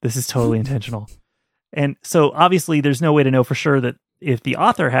now. This is totally intentional. And so obviously there's no way to know for sure that if the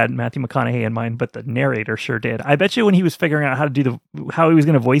author had Matthew McConaughey in mind, but the narrator sure did. I bet you when he was figuring out how to do how he was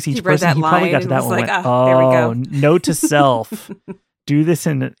going to voice each person, he probably got to that one. Like, there we go. Note to self: do this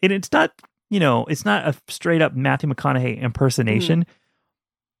and it's not, it's not a straight up Matthew McConaughey impersonation.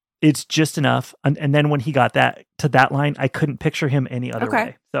 It's just enough, and then when he got that to that line, I couldn't picture him any other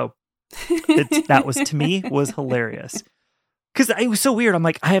way. So that was, to me, was hilarious. Because it was so weird. I'm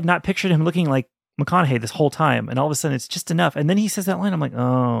like, I have not pictured him looking like McConaughey this whole time, and all of a sudden it's just enough. And then he says that line. I'm like,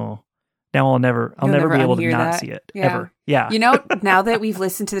 oh, now I'll never be able to not see it ever. Yeah. Now that we've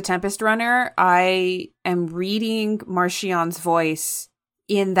listened to The Tempest Runner, I am reading Marchion's voice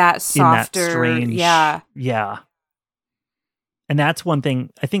in that softer, in that strange, yeah. And that's one thing,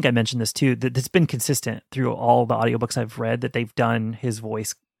 I think I mentioned this too, that's been consistent through all the audiobooks I've read, that they've done his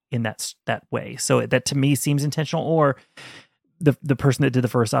voice in that way. So that to me seems intentional, or the person that did the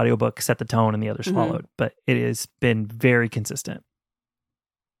first audiobook set the tone and the others followed, but it has been very consistent.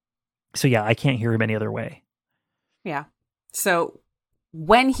 So yeah, I can't hear him any other way. Yeah. So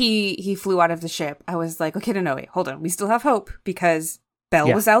when he flew out of the ship, I was like, okay, no, wait, hold on. We still have hope because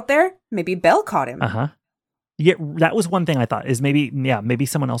Belle was out there. Maybe Belle caught him. Yeah, that was one thing I thought is maybe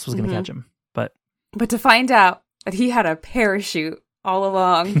someone else was going to catch him. But to find out that he had a parachute all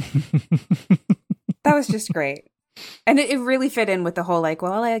along, that was just great. And it really fit in with the whole, like,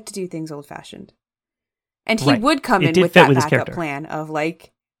 well, I like to do things old-fashioned. And he would come in with that backup plan of,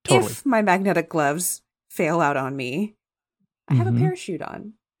 like, if my magnetic gloves fail out on me, I have a parachute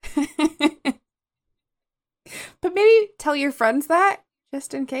on. But maybe tell your friends that,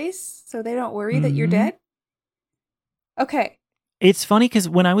 just in case, so they don't worry that you're dead. Okay. It's funny because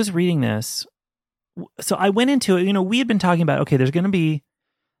when I was reading this, so I went into it, we had been talking about, okay, there's going to be,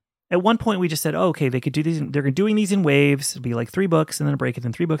 at one point we just said, oh, okay, they could do these, they're doing these in waves. It'd be like 3 books and then a break, and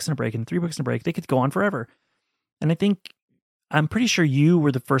then 3 books and a break, and 3 books and a break. They could go on forever. And I'm pretty sure you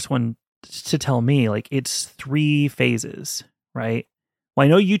were the first one to tell me, like, it's 3 phases, right? Well, I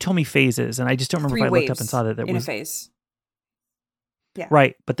know you told me phases, and I just don't remember if I looked up and saw that in was a phase. Yeah.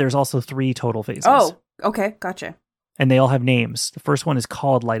 Right, but there's also 3 total phases. Oh, okay, gotcha. And they all have names. The first one is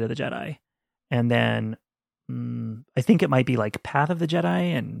called Light of the Jedi. And then I think it might be like Path of the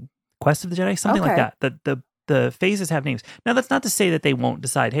Jedi and Quest of the Jedi, something like that. The phases have names. Now, that's not to say that they won't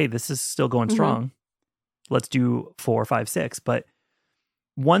decide, hey, this is still going strong. Let's do 4, 5, 6. But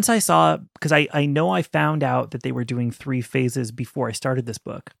once I saw, because I know I found out that they were doing 3 phases before I started this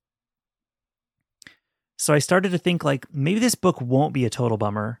book. So I started to think, like, maybe this book won't be a total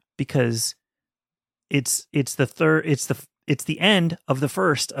bummer because it's the end of the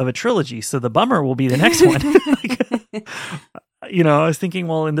first of a trilogy. So the bummer will be the next one. I was thinking,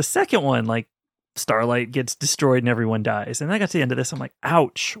 well, in the second one, like, Starlight gets destroyed and everyone dies. And I got to the end of this, I'm like,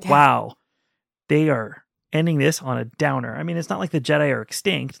 ouch, wow. They are ending this on a downer. I mean, it's not like the Jedi are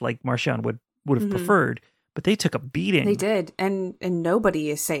extinct like Marchion would have preferred, but they took a beating. They did. And nobody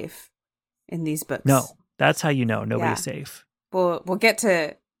is safe in these books. No, that's how you know nobody's safe. We'll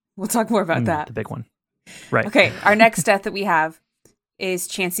talk more about that. The big one. Right. Okay, our next death that we have is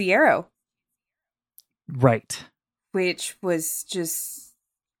Chancey-Ero. Right. Which was just,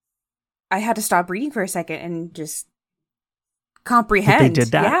 I had to stop reading for a second and just comprehend. They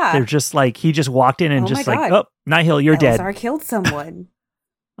did that? Yeah. They're just like, he just walked in and just like, oh, Nihil, you're dead. Elzar killed someone.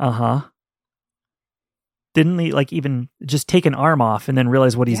 Uh-huh. Didn't he, like, even just take an arm off and then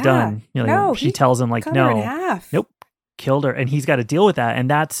realize what he's done? No, she tells him, like, cut her in half. Nope, killed her. And he's got to deal with that. And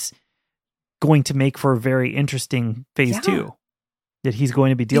that's going to make for a very interesting phase 2. That he's going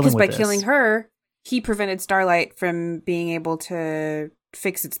to be dealing with this. Because by killing her, he prevented Starlight from being able to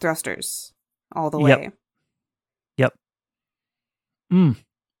fix its thrusters all the way. Yep.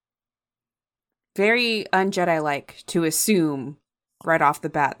 Very un-Jedi-like to assume right off the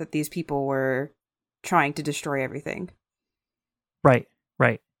bat that these people were trying to destroy everything. Right.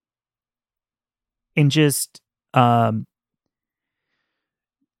 And just not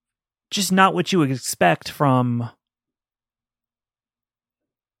what you would expect from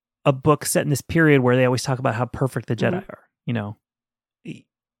a book set in this period where they always talk about how perfect the Jedi are.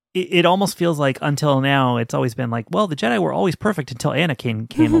 It almost feels like until now it's always been like, well, the Jedi were always perfect until Anakin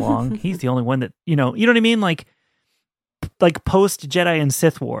came along. He's the only one that, you know what I mean? Like post Jedi and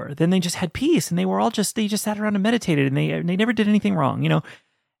Sith War, then they just had peace and they just sat around and meditated and they never did anything wrong,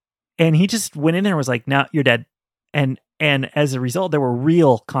 and he just went in there and was like, no, you're dead. And as a result, there were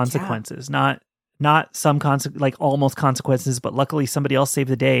real consequences, not some like almost consequences, but luckily somebody else saved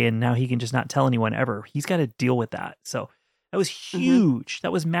the day and now he can just not tell anyone ever. He's got to deal with that. So that was huge.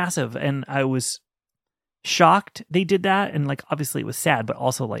 That was massive. And I was shocked they did that. And like, obviously it was sad, but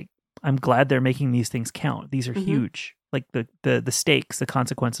also like, I'm glad they're making these things count. These are huge. Like the stakes, the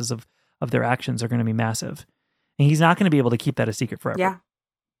consequences of their actions are going to be massive. And he's not going to be able to keep that a secret forever. Yeah.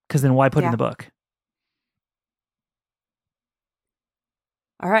 Because then why put it in the book?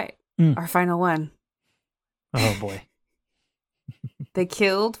 All right. Our final one. Oh, boy. They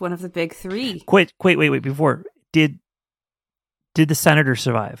killed one of the big three. Wait. Before, did the senator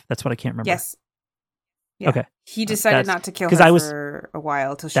survive? That's what I can't remember. Yes. Yeah. Okay. He decided not to kill her for a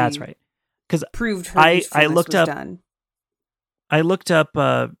while till she that's right. Because proved her usefulness was done. I looked up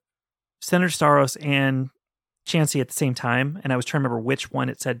Senator Staros and Chansey at the same time, and I was trying to remember which one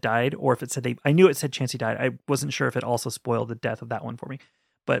it said died, or if it said I knew it said Chansey died. I wasn't sure if it also spoiled the death of that one for me.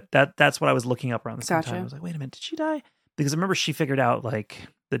 But that's what I was looking up around the same time. I was like, wait a minute, did she die? Because I remember she figured out like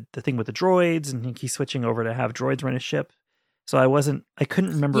the thing with the droids, and he's switching over to have droids run his ship. So I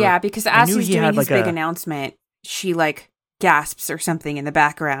couldn't remember. Yeah, because as he's doing his big announcement, she like gasps or something in the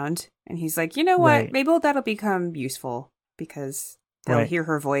background, and he's like, you know what? Right. Maybe that'll become useful because they'll hear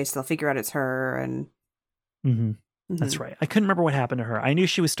her voice, they'll figure out it's her, and that's right. I couldn't remember what happened to her. I knew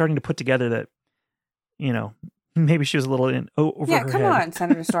she was starting to put together that, maybe she was a little over her head. Yeah, come on,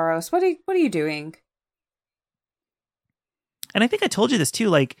 Senator Staros. What are you doing? And I think I told you this too.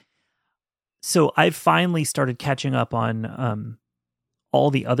 Like, so I've finally started catching up on all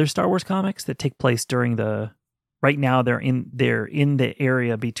the other Star Wars comics that take place during right now they're in the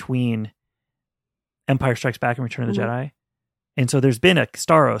area between Empire Strikes Back and Return of the Jedi. And so there's been a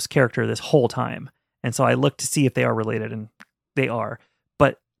Staros character this whole time. And so I looked to see if they are related, and they are.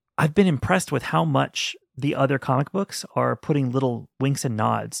 But I've been impressed with how much the other comic books are putting little winks and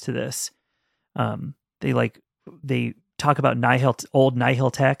nods to this. They talk about old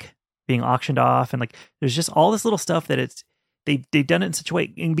Nihil tech being auctioned off, and like there's just all this little stuff that they've done it in such a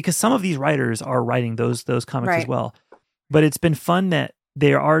way, and because some of these writers are writing those comics as well. But it's been fun that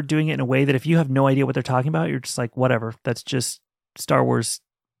they are doing it in a way that if you have no idea what they're talking about, you're just like, whatever, that's just Star Wars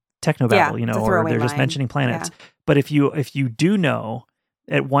technobabble, or they're just mentioning planets. Yeah. But if you do know,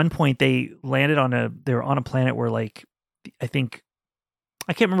 at one point they landed they were on a planet where, like, I can't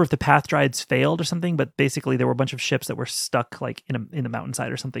remember if the path droids failed or something, but basically there were a bunch of ships that were stuck like in the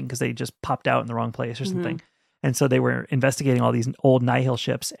mountainside or something because they just popped out in the wrong place or something. And so they were investigating all these old Nihil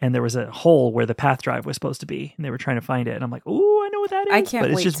ships, and there was a hole where the path drive was supposed to be, and they were trying to find it. And I'm like, "Ooh, I know what that is." I can't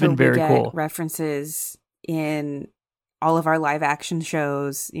wait it's just been very cool. References in all of our live action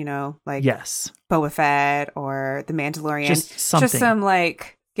shows, like Boba Fett or The Mandalorian. Just something. Just some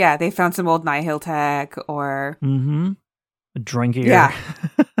they found some old Nihil tech or Drunkier.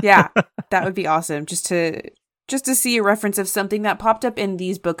 Yeah, that would be awesome. Just to see a reference of something that popped up in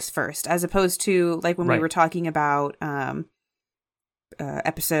these books first, as opposed to like when we were talking about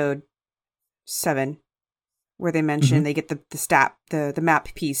episode 7, where they mentioned they get the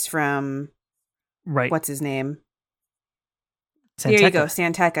map piece from what's his name? Santeca. There you go,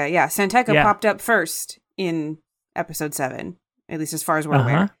 Santeca. Yeah, Santeca popped up first in episode 7, at least as far as we're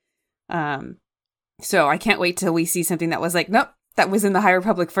aware. So I can't wait till we see something that was like, nope, that was in the High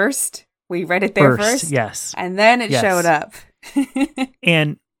Republic first. We read it there first. Yes. And then it showed up.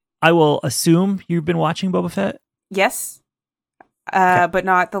 And I will assume you've been watching Boba Fett? Yes. But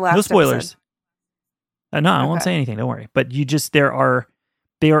not the last No spoilers. Episode. No, I won't say anything. Don't worry. But you just, they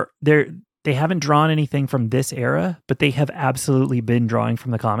haven't drawn anything from this era, but they have absolutely been drawing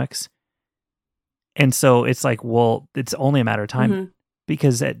from the comics. And so it's like, well, it's only a matter of time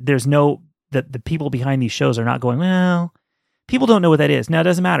because there's the people behind these shows are not going, well, people don't know what that is. Now, it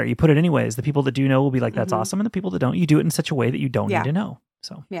doesn't matter. You put it anyways. The people that do know will be like, that's awesome. And the people that don't, you do it in such a way that you don't need to know.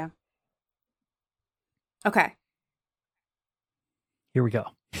 So, yeah. Okay. Here we go.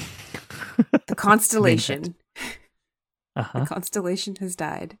 The constellation. The constellation has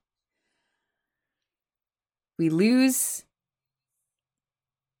died. We lose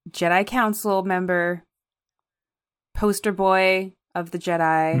Jedi Council member, poster boy of the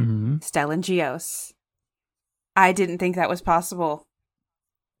Jedi, Stellan Gios. I didn't think that was possible,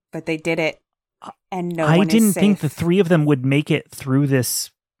 but they did it, and no one is safe. I didn't think the three of them would make it through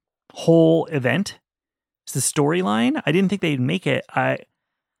this whole event. It's the storyline. I didn't think they'd make it.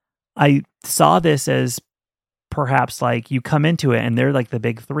 I saw this as perhaps like you come into it and they're like the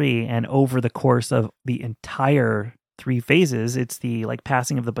big three, and over the course of the entire 3 phases, it's the like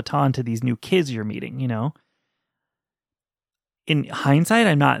passing of the baton to these new kids you're meeting, In hindsight,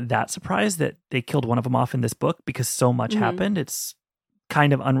 I'm not that surprised that they killed one of them off in this book because so much happened. It's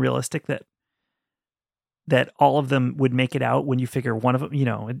kind of unrealistic that all of them would make it out when you figure one of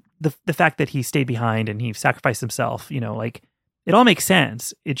them, the fact that he stayed behind and he sacrificed himself, like it all makes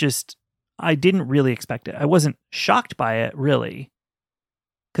sense. It just, I didn't really expect it. I wasn't shocked by it really,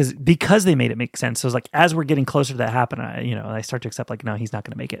 because they made it make sense. So it's like, as we're getting closer to that happen, I start to accept like, no, he's not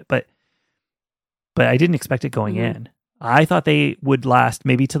going to make it. But I didn't expect it going in. I thought they would last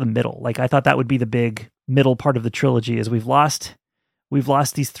maybe to the middle. Like, I thought that would be the big middle part of the trilogy, is we've lost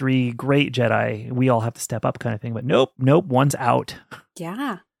these 3 great Jedi. We all have to step up, kind of thing. But nope, one's out.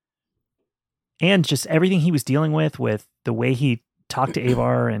 Yeah. And just everything he was dealing with the way he talked to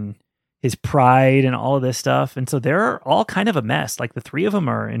Avar and his pride and all of this stuff. And so they're all kind of a mess. Like, the 3 of them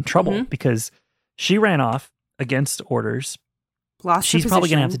are in trouble because she ran off against orders. She's probably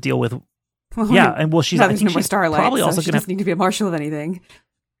going to have to deal with. She's I think she's Starlight, probably also going to need to be a marshal of anything.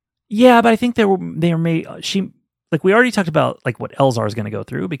 Yeah, but I think we already talked about like what Elzar is going to go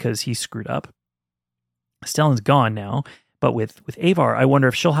through because he screwed up. Stellan's gone now, but with Avar, I wonder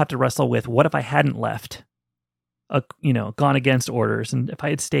if she'll have to wrestle with, what if I hadn't left, gone against orders, and if I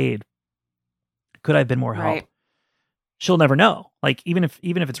had stayed, could I have been more help? Right. She'll never know. Like, even if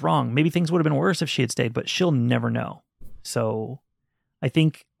it's wrong, maybe things would have been worse if she had stayed, but she'll never know. So I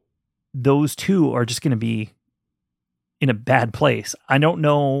think those 2 are just going to be in a bad place. I don't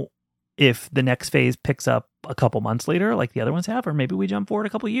know if the next phase picks up a couple months later like the other ones have, or maybe we jump forward a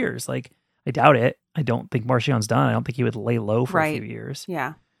couple years. Like, I doubt it. I don't think Marchion's done. I don't think he would lay low for a few years.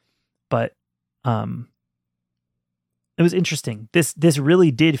 Yeah. But it was interesting. This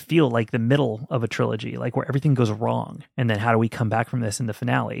really did feel like the middle of a trilogy, like where everything goes wrong. And then how do we come back from this in the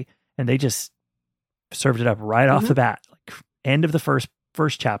finale? And they just served it up right off the bat, like end of the first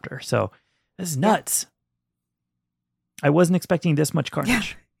chapter. So this is nuts. I wasn't expecting this much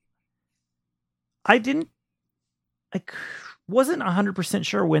carnage. I wasn't 100%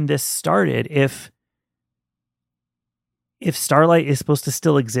 sure when this started if Starlight is supposed to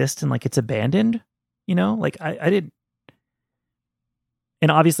still exist and like it's abandoned, like I didn't. And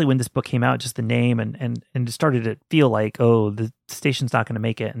obviously when this book came out, just the name and it started to feel like, oh, the station's not going to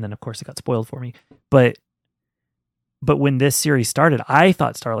make it. And then of course it got spoiled for me. But when this series started, I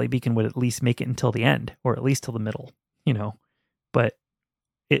thought Starlight Beacon would at least make it until the end, or at least till the middle, but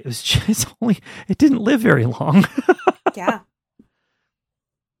it was just it didn't live very long. Yeah.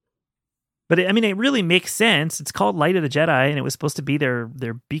 But it really makes sense. It's called Light of the Jedi, and it was supposed to be their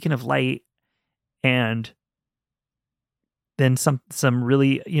beacon of light. And then some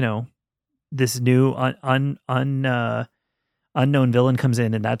really, this new unknown villain comes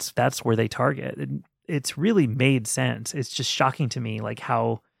in, and that's where they target. And it's really made sense. It's just shocking to me, like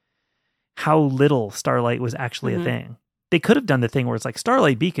how little Starlight was actually a thing. They could have done the thing where it's like,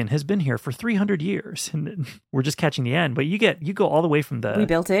 Starlight Beacon has been here for 300 years, and we're just catching the end. But you go all the way from we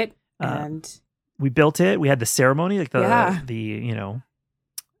built it, and we built it. We had the ceremony, like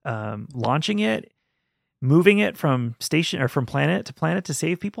launching it, moving it from station or from planet to planet to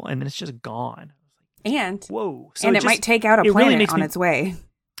save people, and then it's just gone. And whoa! So and it might take out a planet really on its way.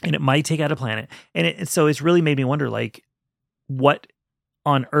 And it might take out a planet, so it's really made me wonder, like, what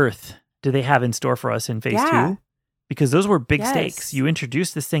on earth do they have in store for us in phase 2? Because those were big stakes. You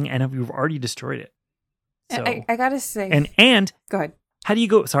introduced this thing and you've already destroyed it. So, I gotta say, and go ahead. How do you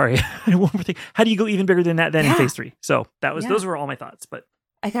go? Sorry, one more thing. How do you go even bigger than that? Then in phase 3. So those were all my thoughts. But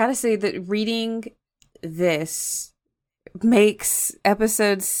I gotta say that reading this makes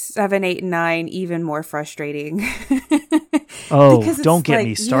episodes 7, 8, and 9 even more frustrating. Because don't get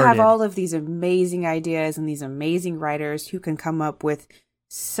me started. You have all of these amazing ideas and these amazing writers who can come up with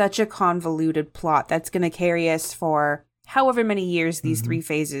such a convoluted plot that's going to carry us for however many years these 3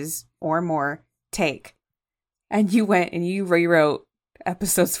 phases or more take. And you went and you rewrote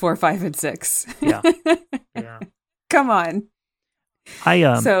episodes 4, 5, and 6. Yeah. Come on.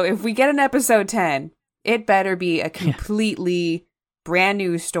 So if we get an episode 10, it better be a completely brand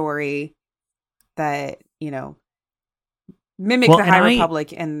new story that, mimic the High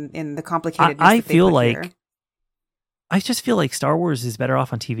Republic and the complicatedness I that they feel put like here. I just feel like Star Wars is better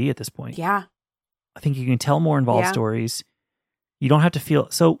off on TV at this point. Yeah. I think you can tell more involved stories. You don't have to feel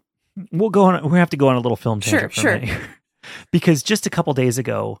so. We have to go on a little film tangent for a minute here. Because just a couple days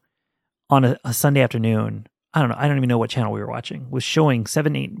ago, on a Sunday afternoon, I don't even know what channel we were watching, was showing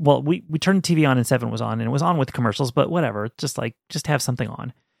 7, 8. Well, we turned the TV on and 7 was on, and it was on with commercials, but whatever. Just have something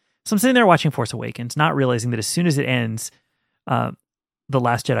on. So I'm sitting there watching Force Awakens, not realizing that as soon as it ends, The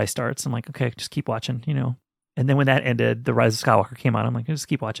Last Jedi starts. I'm like, okay, just keep watching, And then when that ended, The Rise of Skywalker came on. I'm like, just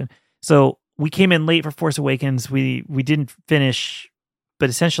keep watching. So we came in late for Force Awakens. We didn't finish, but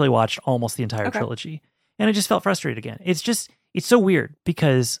essentially watched almost the entire trilogy. And I just felt frustrated again. It's so weird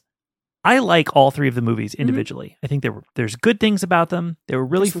because I like all 3 of the movies individually. I think there's good things about them. They were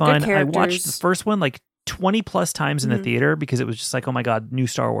really fun. I watched the first one like 20 plus times in the theater because it was just like, oh my God, new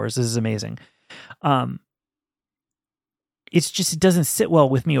Star Wars. This is amazing. it doesn't sit well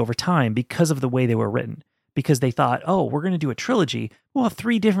with me over time because of the way they were written. Because they thought, oh, we're going to do a trilogy. We'll have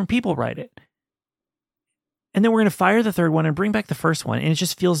 3 different people write it. And then we're going to fire the third one and bring back the first one. And it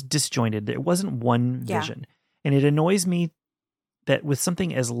just feels disjointed. It wasn't one vision. And it annoys me that with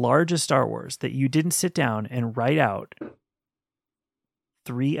something as large as Star Wars, that you didn't sit down and write out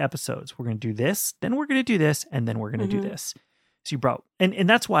 3 episodes. We're going to do this, then we're going to do this, and then we're going to do this. So you brought, and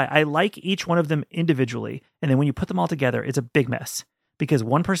that's why I like each one of them individually. And then when you put them all together, it's a big mess. Because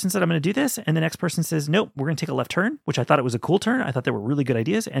one person said, I'm going to do this. And the next person says, nope, we're going to take a left turn, which I thought it was a cool turn. I thought they were really good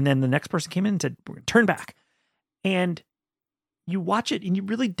ideas. And then the next person came in and said, we're going to turn back. And you watch it and it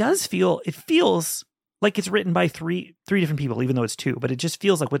really does it feels like it's written by three different people, even though it's 2. But it just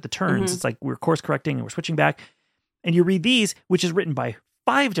feels like with the turns, it's like we're course correcting and we're switching back. And you read these, which is written by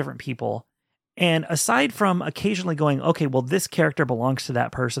 5 different people. And aside from occasionally going, okay, well, this character belongs to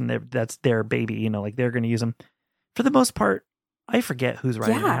that person. That's their baby, like they're going to use them. For the most part, I forget who's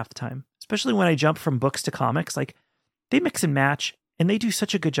writing it half the time, especially when I jump from books to comics. Like they mix and match, and they do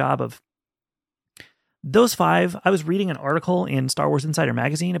such a good job of those 5. I was reading an article in Star Wars Insider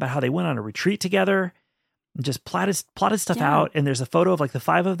magazine about how they went on a retreat together and just plotted stuff out. And there's a photo of like the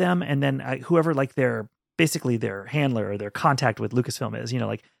 5 of them, and then whoever like their handler or their contact with Lucasfilm is,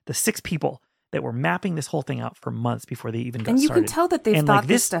 like the 6 people that were mapping this whole thing out for months before they even got started. And you can tell that they've thought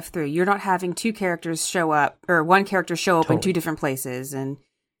this stuff through. You're not having 2 characters show up, or one character show up in 2 different places. And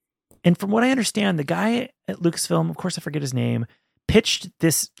from what I understand, the guy at Lucasfilm, of course I forget his name, pitched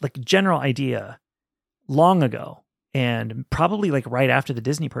this like general idea long ago, and probably like right after the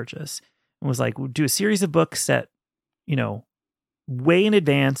Disney purchase, and was like, we'll do a series of books set, way in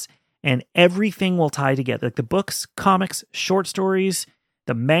advance, and everything will tie together. Like the books, comics, short stories,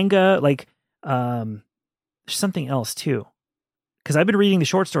 the manga, like there's something else too, because I've been reading the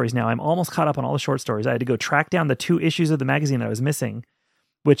short stories now. I'm almost caught up on all the short stories. I had to go track down the 2 issues of the magazine that I was missing,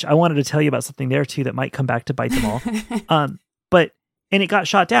 which I wanted to tell you about something there too that might come back to bite them all. And it got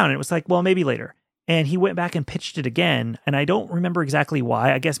shot down, and it was like, well, maybe later. And he went back and pitched it again, and I don't remember exactly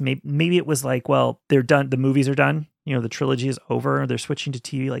why. I guess maybe it was like, well, they're done. The movies are done. The trilogy is over. They're switching to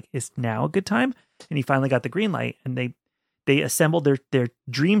TV. Like, is now a good time? And he finally got the green light, and they assembled their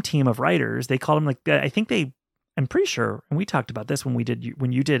dream team of writers. They called them I'm pretty sure, and we talked about this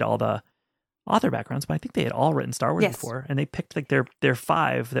when you did all the author backgrounds, but I think they had all written Star Wars before, and they picked like their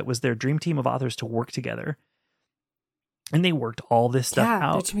 5 that was their dream team of authors to work together. And they worked all this stuff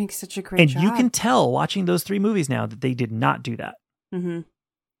out. Which makes such a great job. And you can tell watching those 3 movies now that they did not do that. Mm-hmm.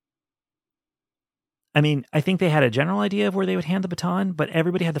 I mean, I think they had a general idea of where they would hand the baton, but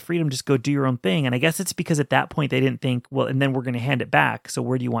everybody had the freedom to just go do your own thing. And I guess it's because at that point they didn't think, well, and then we're going to hand it back. So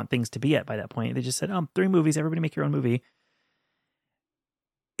where do you want things to be at by that point? They just said, 3 movies, everybody make your own movie.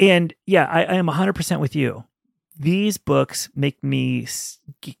 And yeah, I am 100% with you. These books make me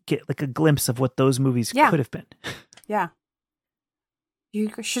get like a glimpse of what those movies could have been. Yeah. You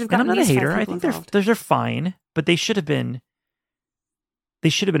should have gotten. And I'm not a hater. I think they're fine, but they should have been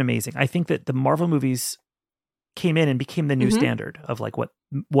amazing. I think that the Marvel movies came in and became the new standard of like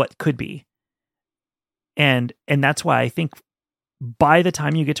what could be. And that's why I think by the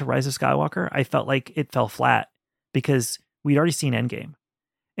time you get to Rise of Skywalker, I felt like it fell flat because we'd already seen Endgame.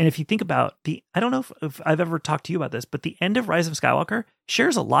 And if you think about I don't know if I've ever talked to you about this, but the end of Rise of Skywalker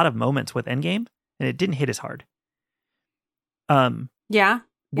shares a lot of moments with Endgame, and it didn't hit as hard.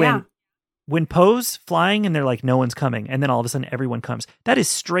 When Poe's flying and they're like, no one's coming, and then all of a sudden everyone comes. That is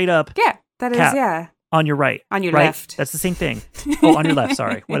straight up. Yeah, that is. On your right. On your right? left. That's the same thing. Oh, on your left.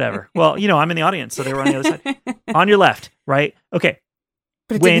 Sorry. Whatever. Well, I'm in the audience, so they were on the other side. On your left, right? Okay.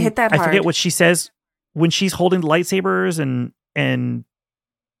 But it didn't hit that hard. I forget what she says when she's holding the lightsabers and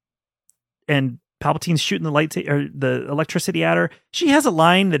Palpatine's shooting the lightsaber or the electricity at her. She has a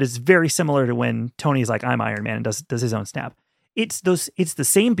line that is very similar to when Tony's like, I'm Iron Man, and does his own snap. It's the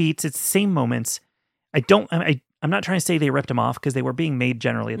same beats, it's the same moments. I'm not trying to say they ripped them off because they were being made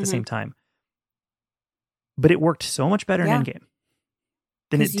generally at the same time. But it worked so much better in Endgame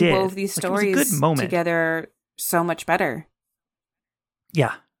than it did. You wove these stories together so much better.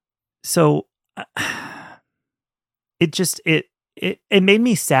 Yeah. So it made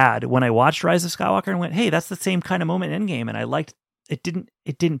me sad when I watched Rise of Skywalker and went, hey, that's the same kind of moment in Endgame. And I liked it.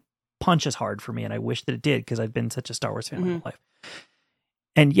 Didn't punch as hard for me. And I wish that it did because I've been such a Star Wars fan my whole life.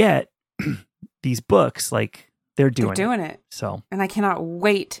 And yet these books, like they're doing it. So, and I cannot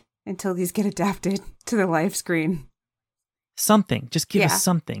wait until these get adapted to the live screen. Something, just give us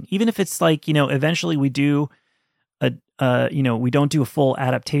something. Even if it's like, eventually we do we don't do a full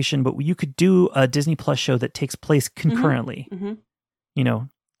adaptation, but you could do a Disney Plus show that takes place concurrently.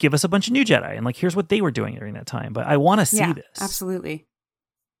 give us a bunch of new Jedi and like here's what they were doing during that time. But I want to see this. Absolutely.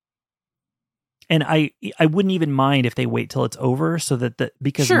 And I wouldn't even mind if they wait till it's over so that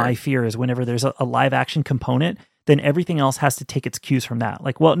because my fear is whenever there's a live action component, then everything else has to take its cues from that.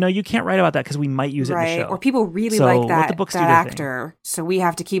 Like, well, no, you can't write about that because we might use it in the show. Or people really like that actor, so we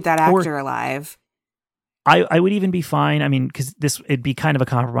have to keep that actor alive. I would even be fine. I mean, because it'd be kind of a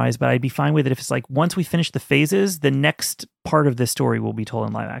compromise, but I'd be fine with it if it's like once we finish the phases, the next part of this story will be told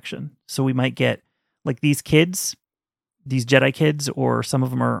in live action. So we might get like these kids, these Jedi kids, or some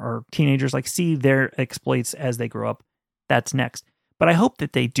of them are teenagers, like see their exploits as they grow up. That's next. But I hope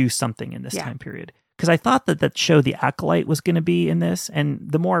that they do something in this time period. Because I thought that show, The Acolyte, was going to be in this. And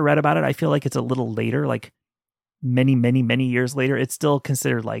the more I read about it, I feel like it's a little later, like many, many, many years later. It's still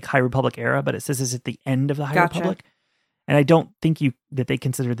considered like High Republic era, but it says it's at the end of the High Republic. And I don't think that they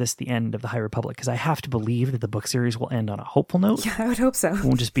consider this the end of the High Republic, because I have to believe that the book series will end on a hopeful note. Yeah, I would hope so. It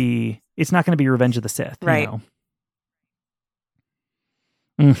won't just be, it's not going to be Revenge of the Sith. Right.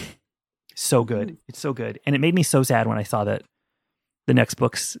 You know? So good. It's so good. And it made me so sad when I saw that the next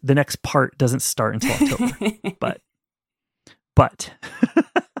part doesn't start until October.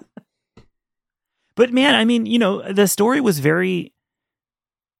 but man, I mean, you know, the story was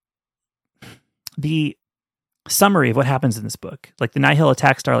the summary of what happens in this book. Like the Nihil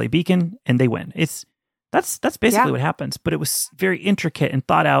attack Starlight Beacon and they win. That's basically what happens, but it was very intricate and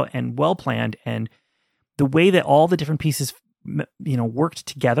thought out and well planned, and the way that all the different pieces, you know, worked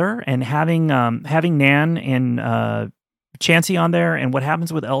together, and having Nan and Chansey on there, and what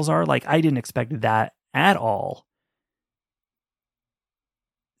happens with Elzar, like I didn't expect that at all.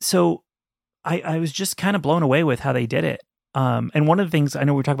 So I was just kind of blown away with how they did it. And one of the things, I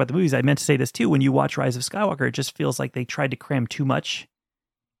know we're talking about the movies, I meant to say this too, when you watch Rise of Skywalker, it just feels like they tried to cram too much.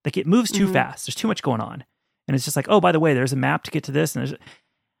 Like it moves too fast. There's too much going on. And it's just like, oh, by the way, there's a map to get to this. And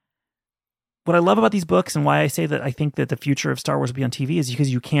what I love about these books, and why I say that I think that the future of Star Wars will be on TV, is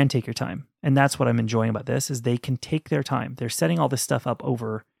because you can take your time. And that's what I'm enjoying about this, is they can take their time. They're setting all this stuff up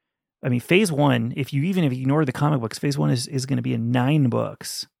over, I mean, phase one, if you ignore the comic books, phase one is going to be in 9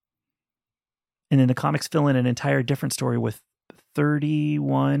 books. And then the comics fill in an entire different story with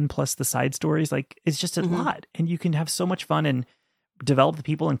 31 plus the side stories. Like it's just a lot, and you can have so much fun and develop the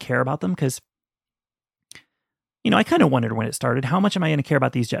people and care about them. Because, you know, I kind of wondered when it started, how much am I going to care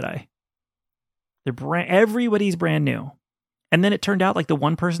about these Jedi? Everybody's brand new. And then it turned out like the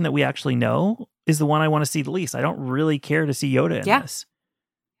one person that we actually know is the one I want to see the least. I don't really care to see Yoda in this.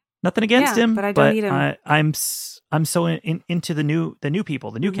 Nothing against him, but I don't need him. I'm so into the new people,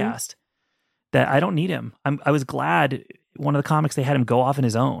 the new cast, that I don't need him. I was glad one of the comics they had him go off on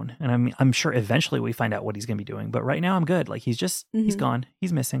his own, and I'm sure eventually we find out what he's going to be doing. But right now I'm good. Like he's gone.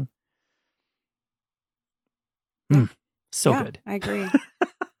 He's missing. So good. I agree.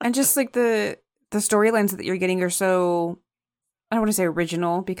 And just like the storylines that you're getting are so, I don't want to say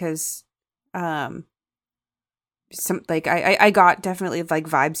original, because some like I got definitely like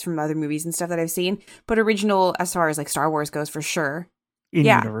vibes from other movies and stuff that I've seen, but original as far as like Star Wars goes, for sure. In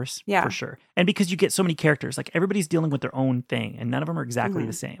universe, for sure. And because you get so many characters, like everybody's dealing with their own thing, and none of them are exactly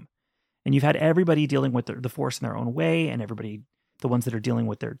the same. And you've had everybody dealing with the Force in their own way, and everybody, the ones that are dealing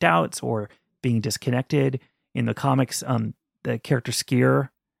with their doubts or being disconnected. In the comics, the character Skier,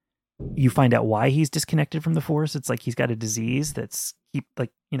 you find out why he's disconnected from the Force. It's like he's got a disease that's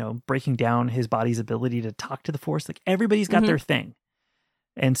breaking down his body's ability to talk to the Force. Like everybody's got their thing.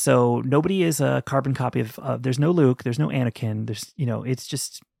 And so nobody is a carbon copy of there's no Luke, there's no Anakin, there's, you know, it's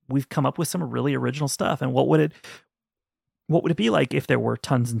just, we've come up with some really original stuff. And what would it be like if there were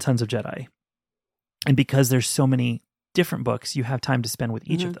tons and tons of Jedi? And because there's so many different books, you have time to spend with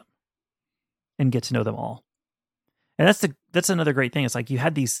each of them and get to know them all. And that's another great thing. It's like you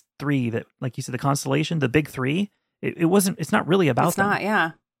had these 3 that, like you said, the constellation, the big 3, it's not really about them. It's not,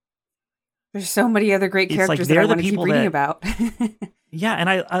 yeah. There's so many other great characters like that I want to keep reading about. Yeah, and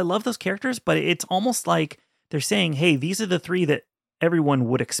I love those characters, but it's almost like they're saying, hey, these are the 3 that everyone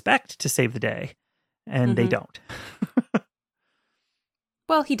would expect to save the day, and they don't.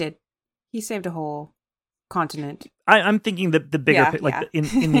 Well, he did. He saved a whole continent. I'm thinking the bigger,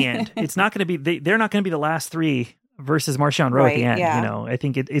 in the end. It's not going to be, they're not going to be the last 3 versus Marchion Ro at the end. Yeah. You know, I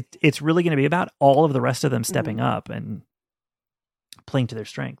think it's really going to be about all of the rest of them stepping up and playing to their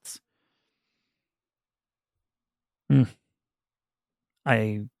strengths.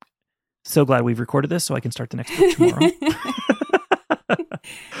 I'm so glad we've recorded this so I can start the next book tomorrow.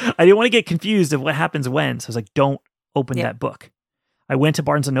 I didn't want to get confused of what happens when, so I was like, don't open that book. I went to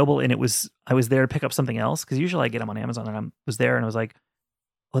Barnes & Noble, and I was there to pick up something else, because usually I get them on Amazon, and I was there and I was like,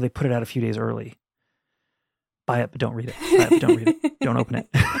 oh, they put it out a few days early. Buy it, but don't read it. Buy it, but don't read it. Don't open it.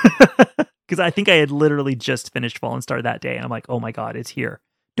 Because I think I had literally just finished Fallen Star that day, and I'm like, oh my God, it's here.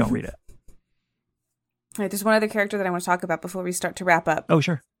 Don't read it. All right, there's one other character that I want to talk about before we start to wrap up. Oh,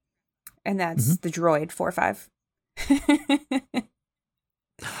 sure. And that's the droid 4-5.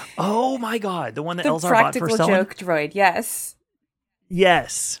 Oh my God, the one that the Elzar bought for practical Stellan? joke droid, yes.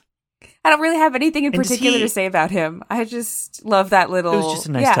 Yes. I don't really have anything in And particular to say about him. I just love that little... It was just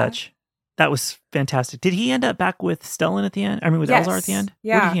a nice touch. That was fantastic. Did he end up back with Stellan at the end? I mean, with Elzar at the end?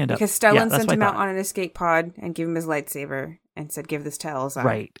 Yeah, where did he end up? Because Stellan sent him out on an escape pod and gave him his lightsaber and said, give this to Elzar.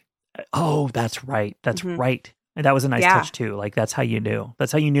 Right. Oh, that's right. That's right. And that was a nice touch too. Like, that's how you knew.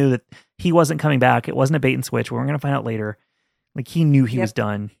 That's how you knew that he wasn't coming back. It wasn't a bait and switch. We weren't going to find out later. Like, he knew he was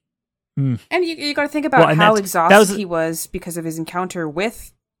done. And you got to think about how exhausted he was because of his encounter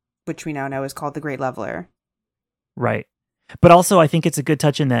with, which we now know is called the Great Leveler. Right. But also, I think it's a good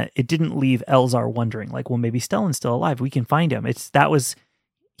touch in that it didn't leave Elzar wondering, like, well, maybe Stellan's still alive. We can find him.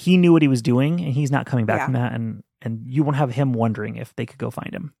 He knew what he was doing, and he's not coming back from that, and you won't have him wondering if they could go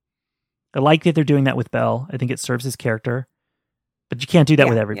find him. I like that they're doing that with Bell. I think it serves his character, but you can't do that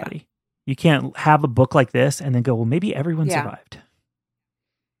with everybody. Yeah. You can't have a book like this and then go, well, maybe everyone survived.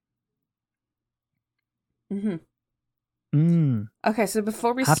 Okay, so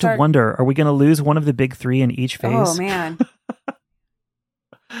before we I have to wonder, are we going to lose one of the big three in each phase? Oh, man.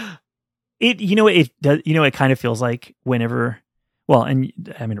 It kind of feels like whenever, well, and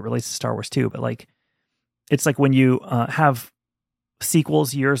I mean, it relates to Star Wars too, but like, it's like when you have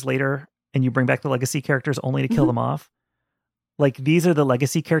sequels years later and you bring back the legacy characters only to kill them off. Like, these are the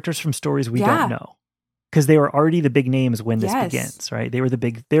legacy characters from stories we don't know, because they were already the big names when this begins, right? They were the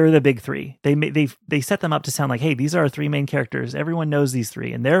big three. They set them up to sound like, hey, these are our three main characters. Everyone knows these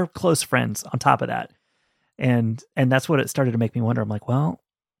three, and they're close friends on top of that. And that's what it started to make me wonder. I'm like, well,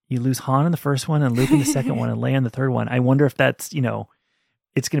 you lose Han in the first one and Luke in the second one and Leia in the third one. I wonder if that's,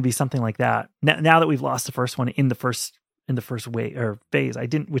 it's going to be something like that. Now that we've lost the first one in the first way or phase,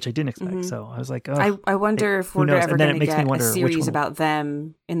 which I didn't expect. So I was like, oh, I wonder if we're ever going to get a series about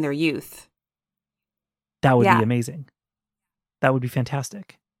them in their youth. That would be amazing. That would be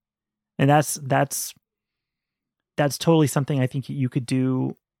fantastic. And that's totally something I think you could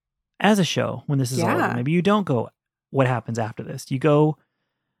do as a show when this is all over. Maybe you don't go, what happens after this?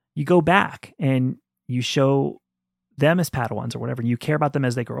 You go back and you show them as Padawans or whatever. And you care about them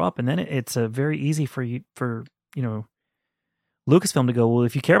as they grow up. And then it's a very easy for Lucasfilm to go, well,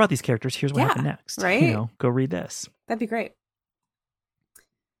 if you care about these characters, here's what happened next. Right. Go read this. That'd be great.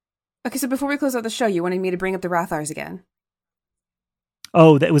 Okay, so before we close out the show, you wanted me to bring up the Rathars again.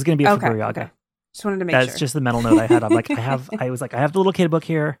 Oh, that was going to be a Buryaga. Okay. Just wanted to make sure. That's just the mental note I had. I'm like, I have the little kid book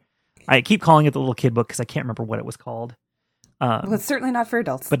here. I keep calling it the little kid book because I can't remember what it was called. Well, it's certainly not for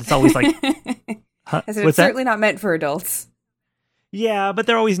adults. But it's always like, huh? It's certainly not meant for adults. Yeah, but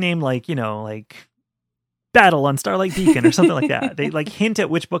they're always named like Battle on Starlight Beacon or something like that. They like hint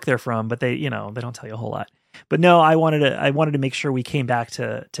at which book they're from, but they don't tell you a whole lot. But no, I wanted to make sure we came back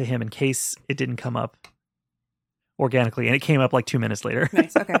to him in case it didn't come up organically, and it came up like 2 minutes later.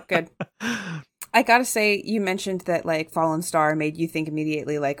 Nice. Okay, good. I gotta say, you mentioned that like Fallen Star made you think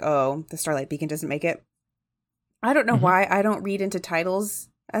immediately like, oh, the Starlight Beacon doesn't make it. I don't know why I don't read into titles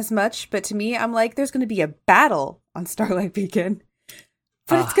as much, but to me, I'm like, there's going to be a battle on Starlight Beacon,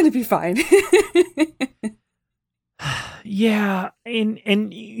 but it's going to be fine. Yeah, and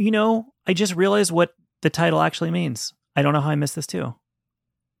I just realized what the title actually means. I don't know how I missed this too.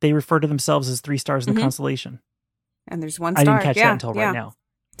 They refer to themselves as 3 stars in the constellation. And there's 1 star. I didn't catch that until right now.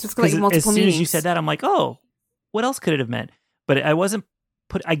 So it's like multiple as soon meanings. As you said that, I'm like, oh, what else could it have meant? But I wasn't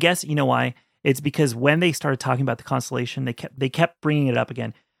I guess, you know why? It's because when they started talking about the constellation, they kept bringing it up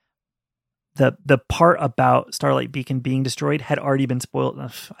again. The part about Starlight Beacon being destroyed had already been spoiled.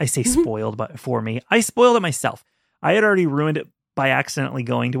 I say spoiled, but for me, I spoiled it myself. I had already ruined it by accidentally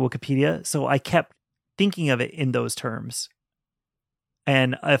going to Wikipedia, so I kept thinking of it in those terms.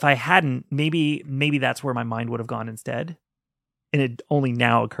 And if I hadn't, maybe that's where my mind would have gone instead. And it only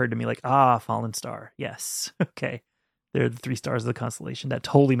now occurred to me like, Fallen Star. Yes. Okay. They're the 3 stars of the constellation. That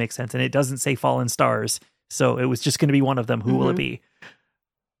totally makes sense. And it doesn't say fallen stars. So it was just going to be one of them. Who will it be?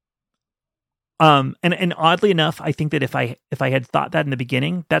 And oddly enough, I think that if I had thought that in the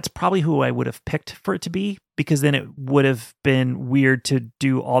beginning, that's probably who I would have picked for it to be, because then it would have been weird to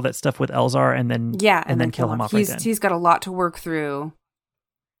do all that stuff with Elzar and then kill him off right then. He's got a lot to work through.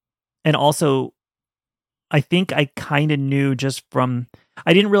 And also, I think I kind of knew just from,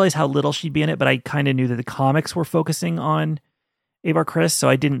 I didn't realize how little she'd be in it, but I kind of knew that the comics were focusing on Avar Kriss, so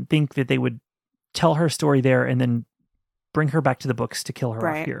I didn't think that they would tell her story there and then bring her back to the books to kill her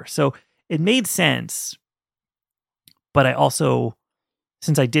off here. So it made sense, But I also,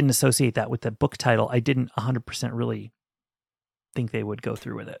 since I didn't associate that with the book title, I didn't 100% really think they would go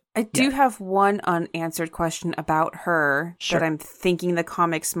through with it. I do have one unanswered question about her that I'm thinking the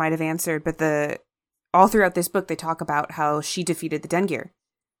comics might have answered, but all throughout this book they talk about how she defeated the Dengir.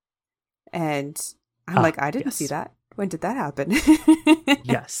 And I'm like, I didn't see that. When did that happen?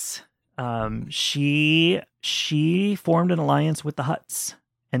 Yes. She formed an alliance with the Hutts,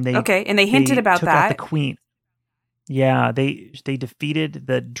 and they hinted about took that. Out the queen. Yeah, they defeated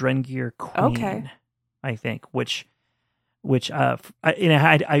the Drengir queen. I think, which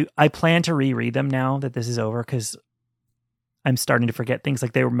I plan to reread them now that this is over, because I'm starting to forget things.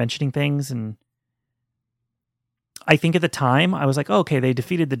 Like, they were mentioning things, and I think at the time I was like, oh, okay, they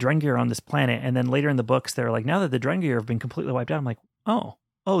defeated the Drengir on this planet, and then later in the books they're like, now that the Drengir have been completely wiped out, I'm like, oh,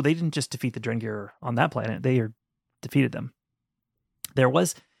 they didn't just defeat the Drengir on that planet; they defeated them. There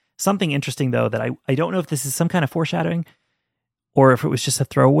was something interesting though that I don't know if this is some kind of foreshadowing or if it was just a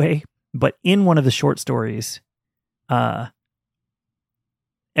throwaway, but in one of the short stories,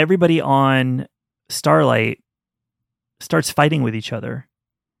 everybody on Starlight starts fighting with each other.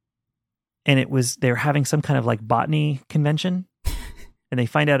 And they're having some kind of like botany convention. And they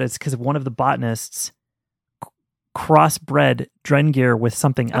find out it's because one of the botanists crossbred Drengir with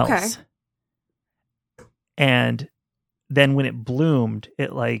something else. And then when it bloomed,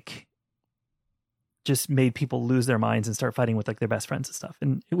 it like just made people lose their minds and start fighting with like their best friends and stuff.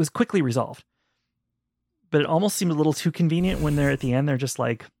 And it was quickly resolved. But it almost seemed a little too convenient when they're at the end. They're just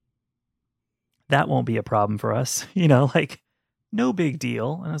like, that won't be a problem for us. Like, no big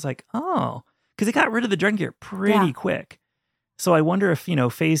deal. And I was like, oh, because they got rid of the Drengir pretty quick. So I wonder if,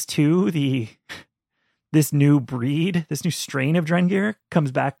 phase 2, this new breed, this new strain of Drengir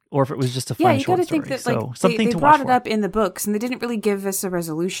comes back, or if it was just a fun short story. Think that, so something they to brought watch it up in the books, and they didn't really give us a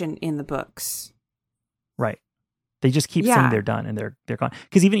resolution in the books. Right. They just keep saying they're done and they're gone.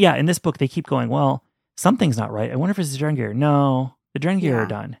 Because even, in this book, they keep going, well, something's not right. I wonder if it's the Drengir. No, the Drengir are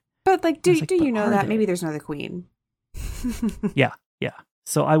done. But like, do you know that? Maybe there's another queen. Yeah.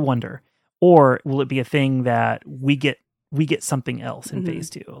 So I wonder, or will it be a thing that we get something else in phase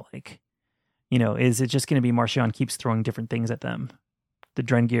 2? Like, is it just going to be Marchion keeps throwing different things at them? The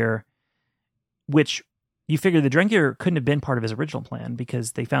Drengir, which you figure the Drengir couldn't have been part of his original plan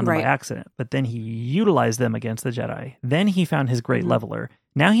because they found them by accident, but then he utilized them against the Jedi. Then he found his great leveler.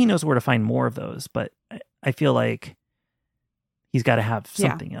 Now he knows where to find more of those, but I feel like he's got to have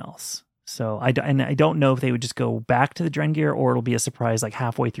something else. So I don't know if they would just go back to the Drengir, or it'll be a surprise like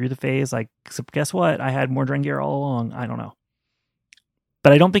halfway through the phase. Like, guess what? I had more Drengir all along. I don't know.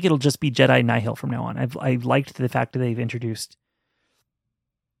 But I don't think it'll just be Jedi Nihil from now on. I've liked the fact that they've introduced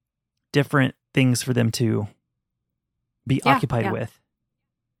different things for them to be occupied with.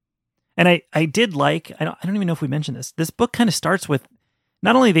 And I did like, I don't even know if we mentioned this. This book kind of starts with,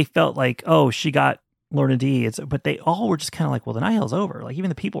 not only they felt like, oh, she got Lorna D, but they all were just kind of like, well, the Nihil's over. Like, even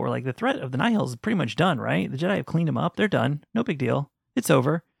the people were like, the threat of the Nihil is pretty much done, right? The Jedi have cleaned them up. They're done. No big deal. It's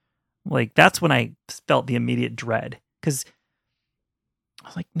over. Like, that's when I felt the immediate dread, because I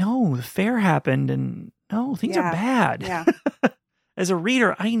was like, no, the fair happened, and no, things are bad. Yeah. As a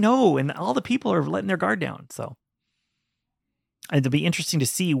reader, I know, and all the people are letting their guard down. So it'll be interesting to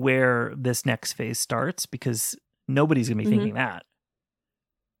see where this next phase starts, because nobody's going to be thinking that.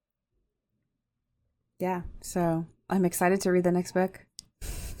 Yeah, so I'm excited to read the next book.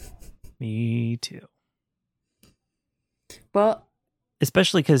 Me too. Well,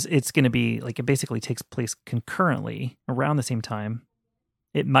 especially because it's going to be like, it basically takes place concurrently around the same time.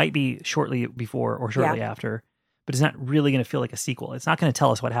 It might be shortly before or shortly after, but it's not really going to feel like a sequel. It's not going to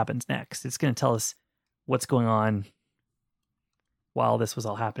tell us what happens next. It's going to tell us what's going on while this was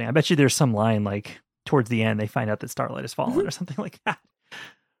all happening. I bet you there's some line like towards the end, they find out that Starlight has fallen or something like that.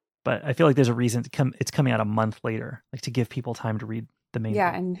 But I feel like there's a reason it's coming out a month later, like to give people time to read the main book.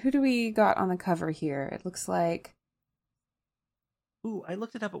 And who do we got on the cover here? It looks like... Ooh, I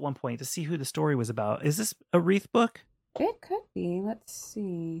looked it up at one point to see who the story was about. Is this a Reath book? It could be. Let's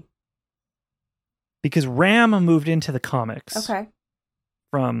see. Because Ram moved into the comics. Okay.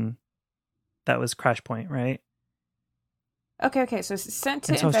 That was Crash Point, right? Okay. So sent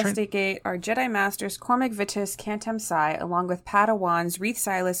to investigate are Jedi Masters Cormac Vitus, Kantam Sai, along with Padawans Reath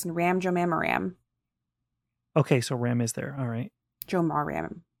Silas and Ram Jomamaram. Okay, so Ram is there. All right.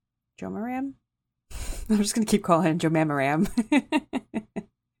 Jomaram? I'm just going to keep calling him Jomamaram.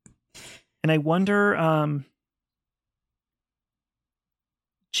 And I wonder,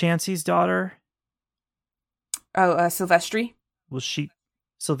 Chansey's daughter. Oh, Silvestri.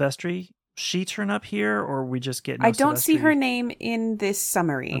 Silvestri? She turn up here, or we just get? I don't see her name in this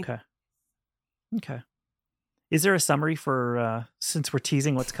summary. Okay. Is there a summary for, since we're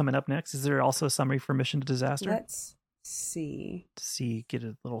teasing what's coming up next, is there also a summary for Mission to Disaster? Let's see. Get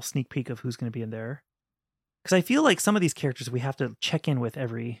a little sneak peek of who's going to be in there. Because I feel like some of these characters we have to check in with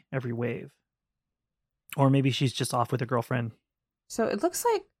every wave. Or maybe she's just off with her girlfriend. So it looks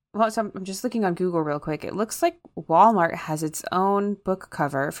like, I'm just looking on Google real quick. It looks like Walmart has its own book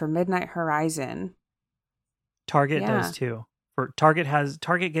cover for Midnight Horizon. Target does too.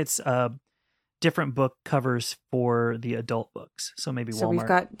 Target gets different book covers for the adult books. So maybe Walmart. So we've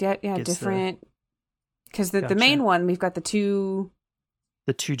got different, because the main one, we've got the two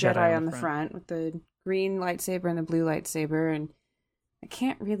Jedi on the front with the green lightsaber and the blue lightsaber, and I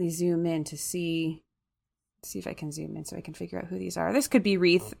can't really zoom in to see if I can zoom in so I can figure out who these are. This could be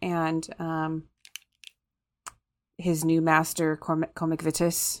Reath and his new master, Comic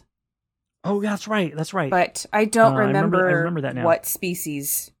Vitus. Oh, that's right. But I don't remember, I remember that now. What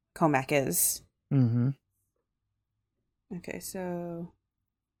species Comac is. Mm-hmm. Okay, so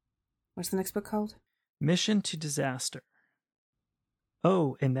what's the next book called? Mission to Disaster.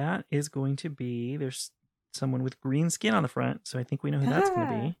 Oh, and that is going to be, there's someone with green skin on the front, so I think we know who that's going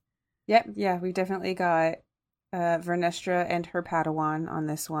to be. Yep, yeah, we've definitely got Vernestra and her Padawan on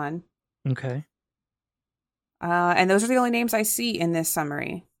this one. Okay. And those are the only names I see in this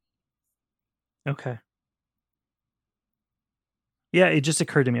summary. Okay. Yeah, it just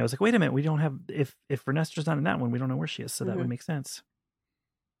occurred to me. I was like, wait a minute, we don't have, if Vernestra's not in that one, we don't know where she is, so that would make sense.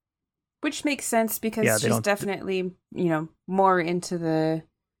 Which makes sense because she's definitely, more into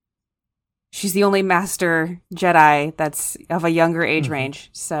she's the only master Jedi that's of a younger age range.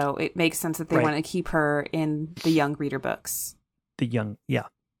 So it makes sense that they want to keep her in the young reader books. Yeah.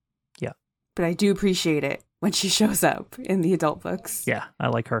 But I do appreciate it when she shows up in the adult books. Yeah, I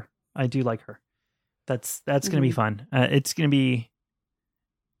like her. I do like her. That's going to be fun. It's going to be,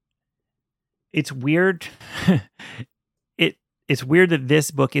 it's weird. It's weird that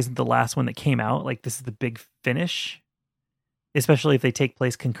this book isn't the last one that came out. Like, this is the big finish, especially if they take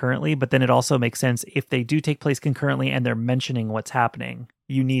place concurrently. But then it also makes sense if they do take place concurrently and they're mentioning what's happening,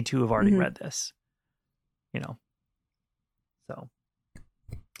 you need to have already read this, So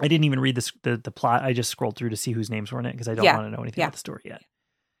I didn't even read the plot. I just scrolled through to see whose names were in it because I don't want to know anything about the story yet.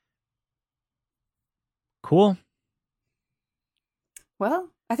 Cool. Well,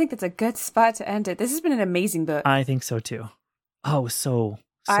 I think that's a good spot to end it. This has been an amazing book. I think so too. Oh, so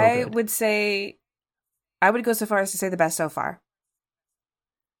I good. would say, I would go so far as to say the best so far.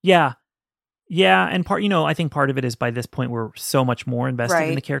 Yeah. And I think part of it is by this point, we're so much more invested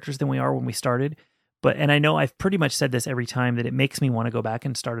in the characters than we are when we started. And I know I've pretty much said this every time that it makes me want to go back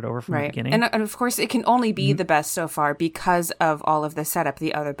and start it over from the beginning. And of course, it can only be the best so far because of all of the setup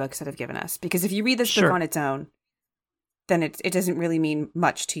the other books that have given us. Because if you read this book on its own, then it doesn't really mean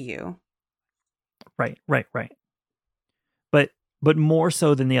much to you. Right. But more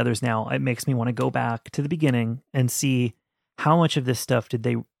so than the others now, it makes me want to go back to the beginning and see how much of this stuff did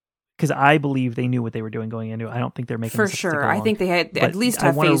they, because I believe they knew what they were doing going into it. I don't think they're making for sure. I think they had at least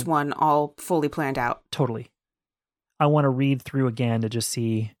have phase one all fully planned out. Totally. I want to read through again to just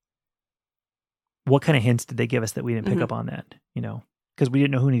see what kind of hints did they give us that we didn't pick up on that, because we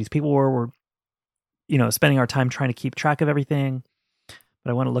didn't know who any of these people were. We're, spending our time trying to keep track of everything. But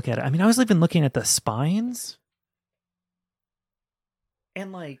I want to look at it. I mean, I was even looking at the spines.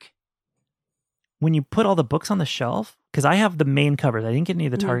 And when you put all the books on the shelf, because I have the main covers, I didn't get any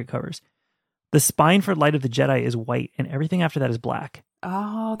of the Target covers. The spine for Light of the Jedi is white, and everything after that is black.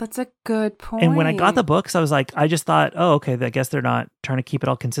 Oh, that's a good point. And when I got the books, I was like, I just thought, oh, okay, I guess they're not trying to keep it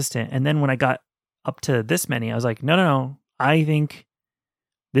all consistent. And then when I got up to this many, I was like, no, I think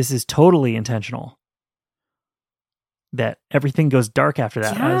this is totally intentional. That everything goes dark after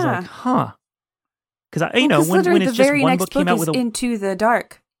that. Yeah. I was like, huh. Because when it's just one book came out with Into the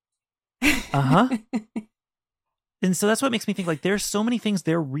Dark. And so that's what makes me think there's so many things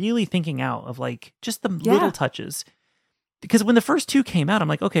they're really thinking out of just the little touches. Because when the first two came out, I'm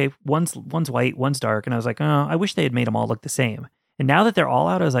like, okay, one's white, one's dark, and I was like, oh, I wish they had made them all look the same. And now that they're all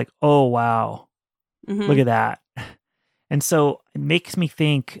out, I was like, oh wow, look at that. And so it makes me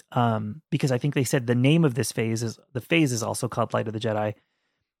think, because I think they said the name of this phase is also called Light of the Jedi,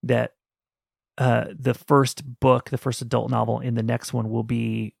 that the first book, the first adult novel in the next one will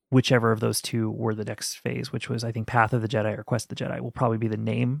be whichever of those two were the next phase, which was, I think, Path of the Jedi or Quest of the Jedi will probably be the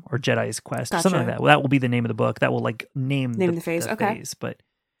name, or Jedi's Quest, or something like that. Well, that will be the name of the book. That will name the phase. Phase. But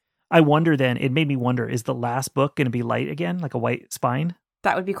I wonder then, it made me wonder, is the last book going to be light again, like a white spine?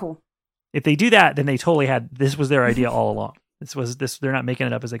 That would be cool. If they do that, then they totally this was their idea all along. They're not making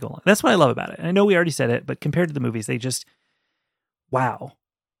it up as they go along. That's what I love about it. And I know we already said it, but compared to the movies, they just, wow.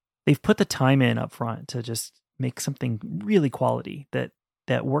 They've put the time in up front to just make something really quality that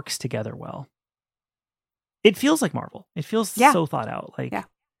works together well. It feels like Marvel. It feels so thought out. Like,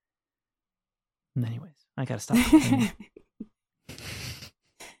 anyways, I gotta stop.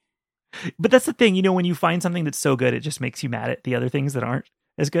 But that's the thing, you know, when you find something that's so good, it just makes you mad at the other things that aren't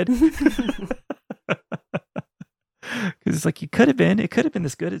as good. Because it's like, it could have been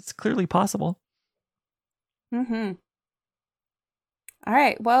this good. It's clearly possible. Mm-hmm. All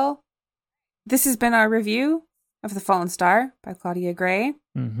right. Well, this has been our review of The Fallen Star by Claudia Gray.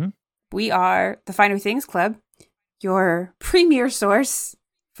 Mm-hmm. We are the Finer Things Club, your premier source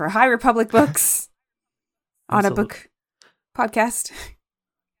for High Republic books on a book podcast.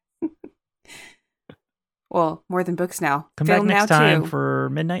 Well, more than books now. Come Film back next now time too. for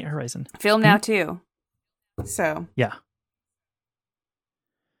Midnight Horizon. Film now too. So yeah,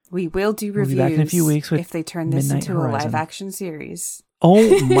 we will do reviews back in a few weeks with if they turn this Midnight into Horizon. a live action series.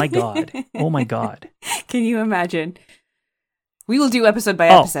 Oh my god! Oh my god! Can you imagine? We will do episode by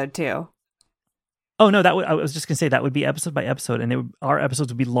episode too. Oh no, I was just gonna say that would be episode by episode, and our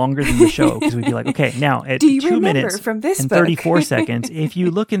episodes would be longer than the show because we'd be like, okay, now at 2 minutes from this and book? 34 seconds, if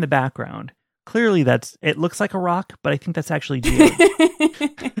you look in the background, clearly it looks like a rock, but I think that's actually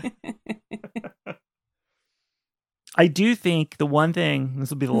Geode. I do think the one thing, this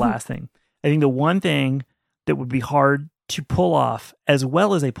will be the last thing, I think the one thing that would be hard to pull off, as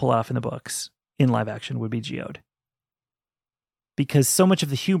well as they pull off in the books, in live action, would be Geode. Because so much of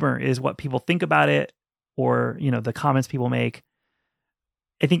the humor is what people think about it, or, you know, the comments people make.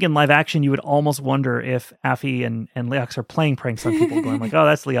 I think in live action, you would almost wonder if Affy and Leox are playing pranks on people, going like, "Oh,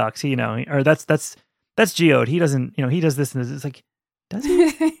 that's Leox, you know," or that's Geode. He doesn't, you know, he does this and this. It's like, does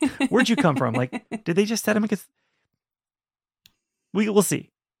he? Where'd you come from? Like, did they just set him against? We'll see.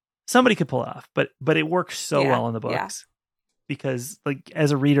 Somebody could pull it off, but it works so well in the books because, like,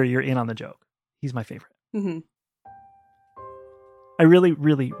 as a reader, you're in on the joke. He's my favorite. Mm-hmm. I really,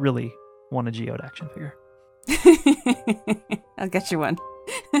 really, really want a Geode action figure. I'll get you one.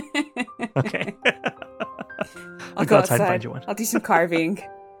 Okay. I'll go outside and find you one. I'll do some carving.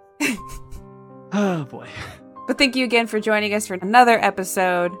 Oh boy. But thank you again for joining us for another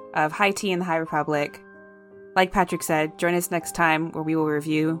episode of High Tea in the High Republic. Like Patrick said, join us next time where we will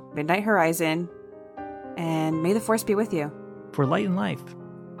review Midnight Horizon. And may the Force be with you. For light and life.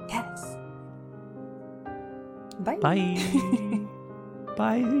 Yes. Bye. Bye.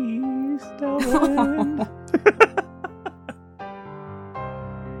 Bye, Stellan.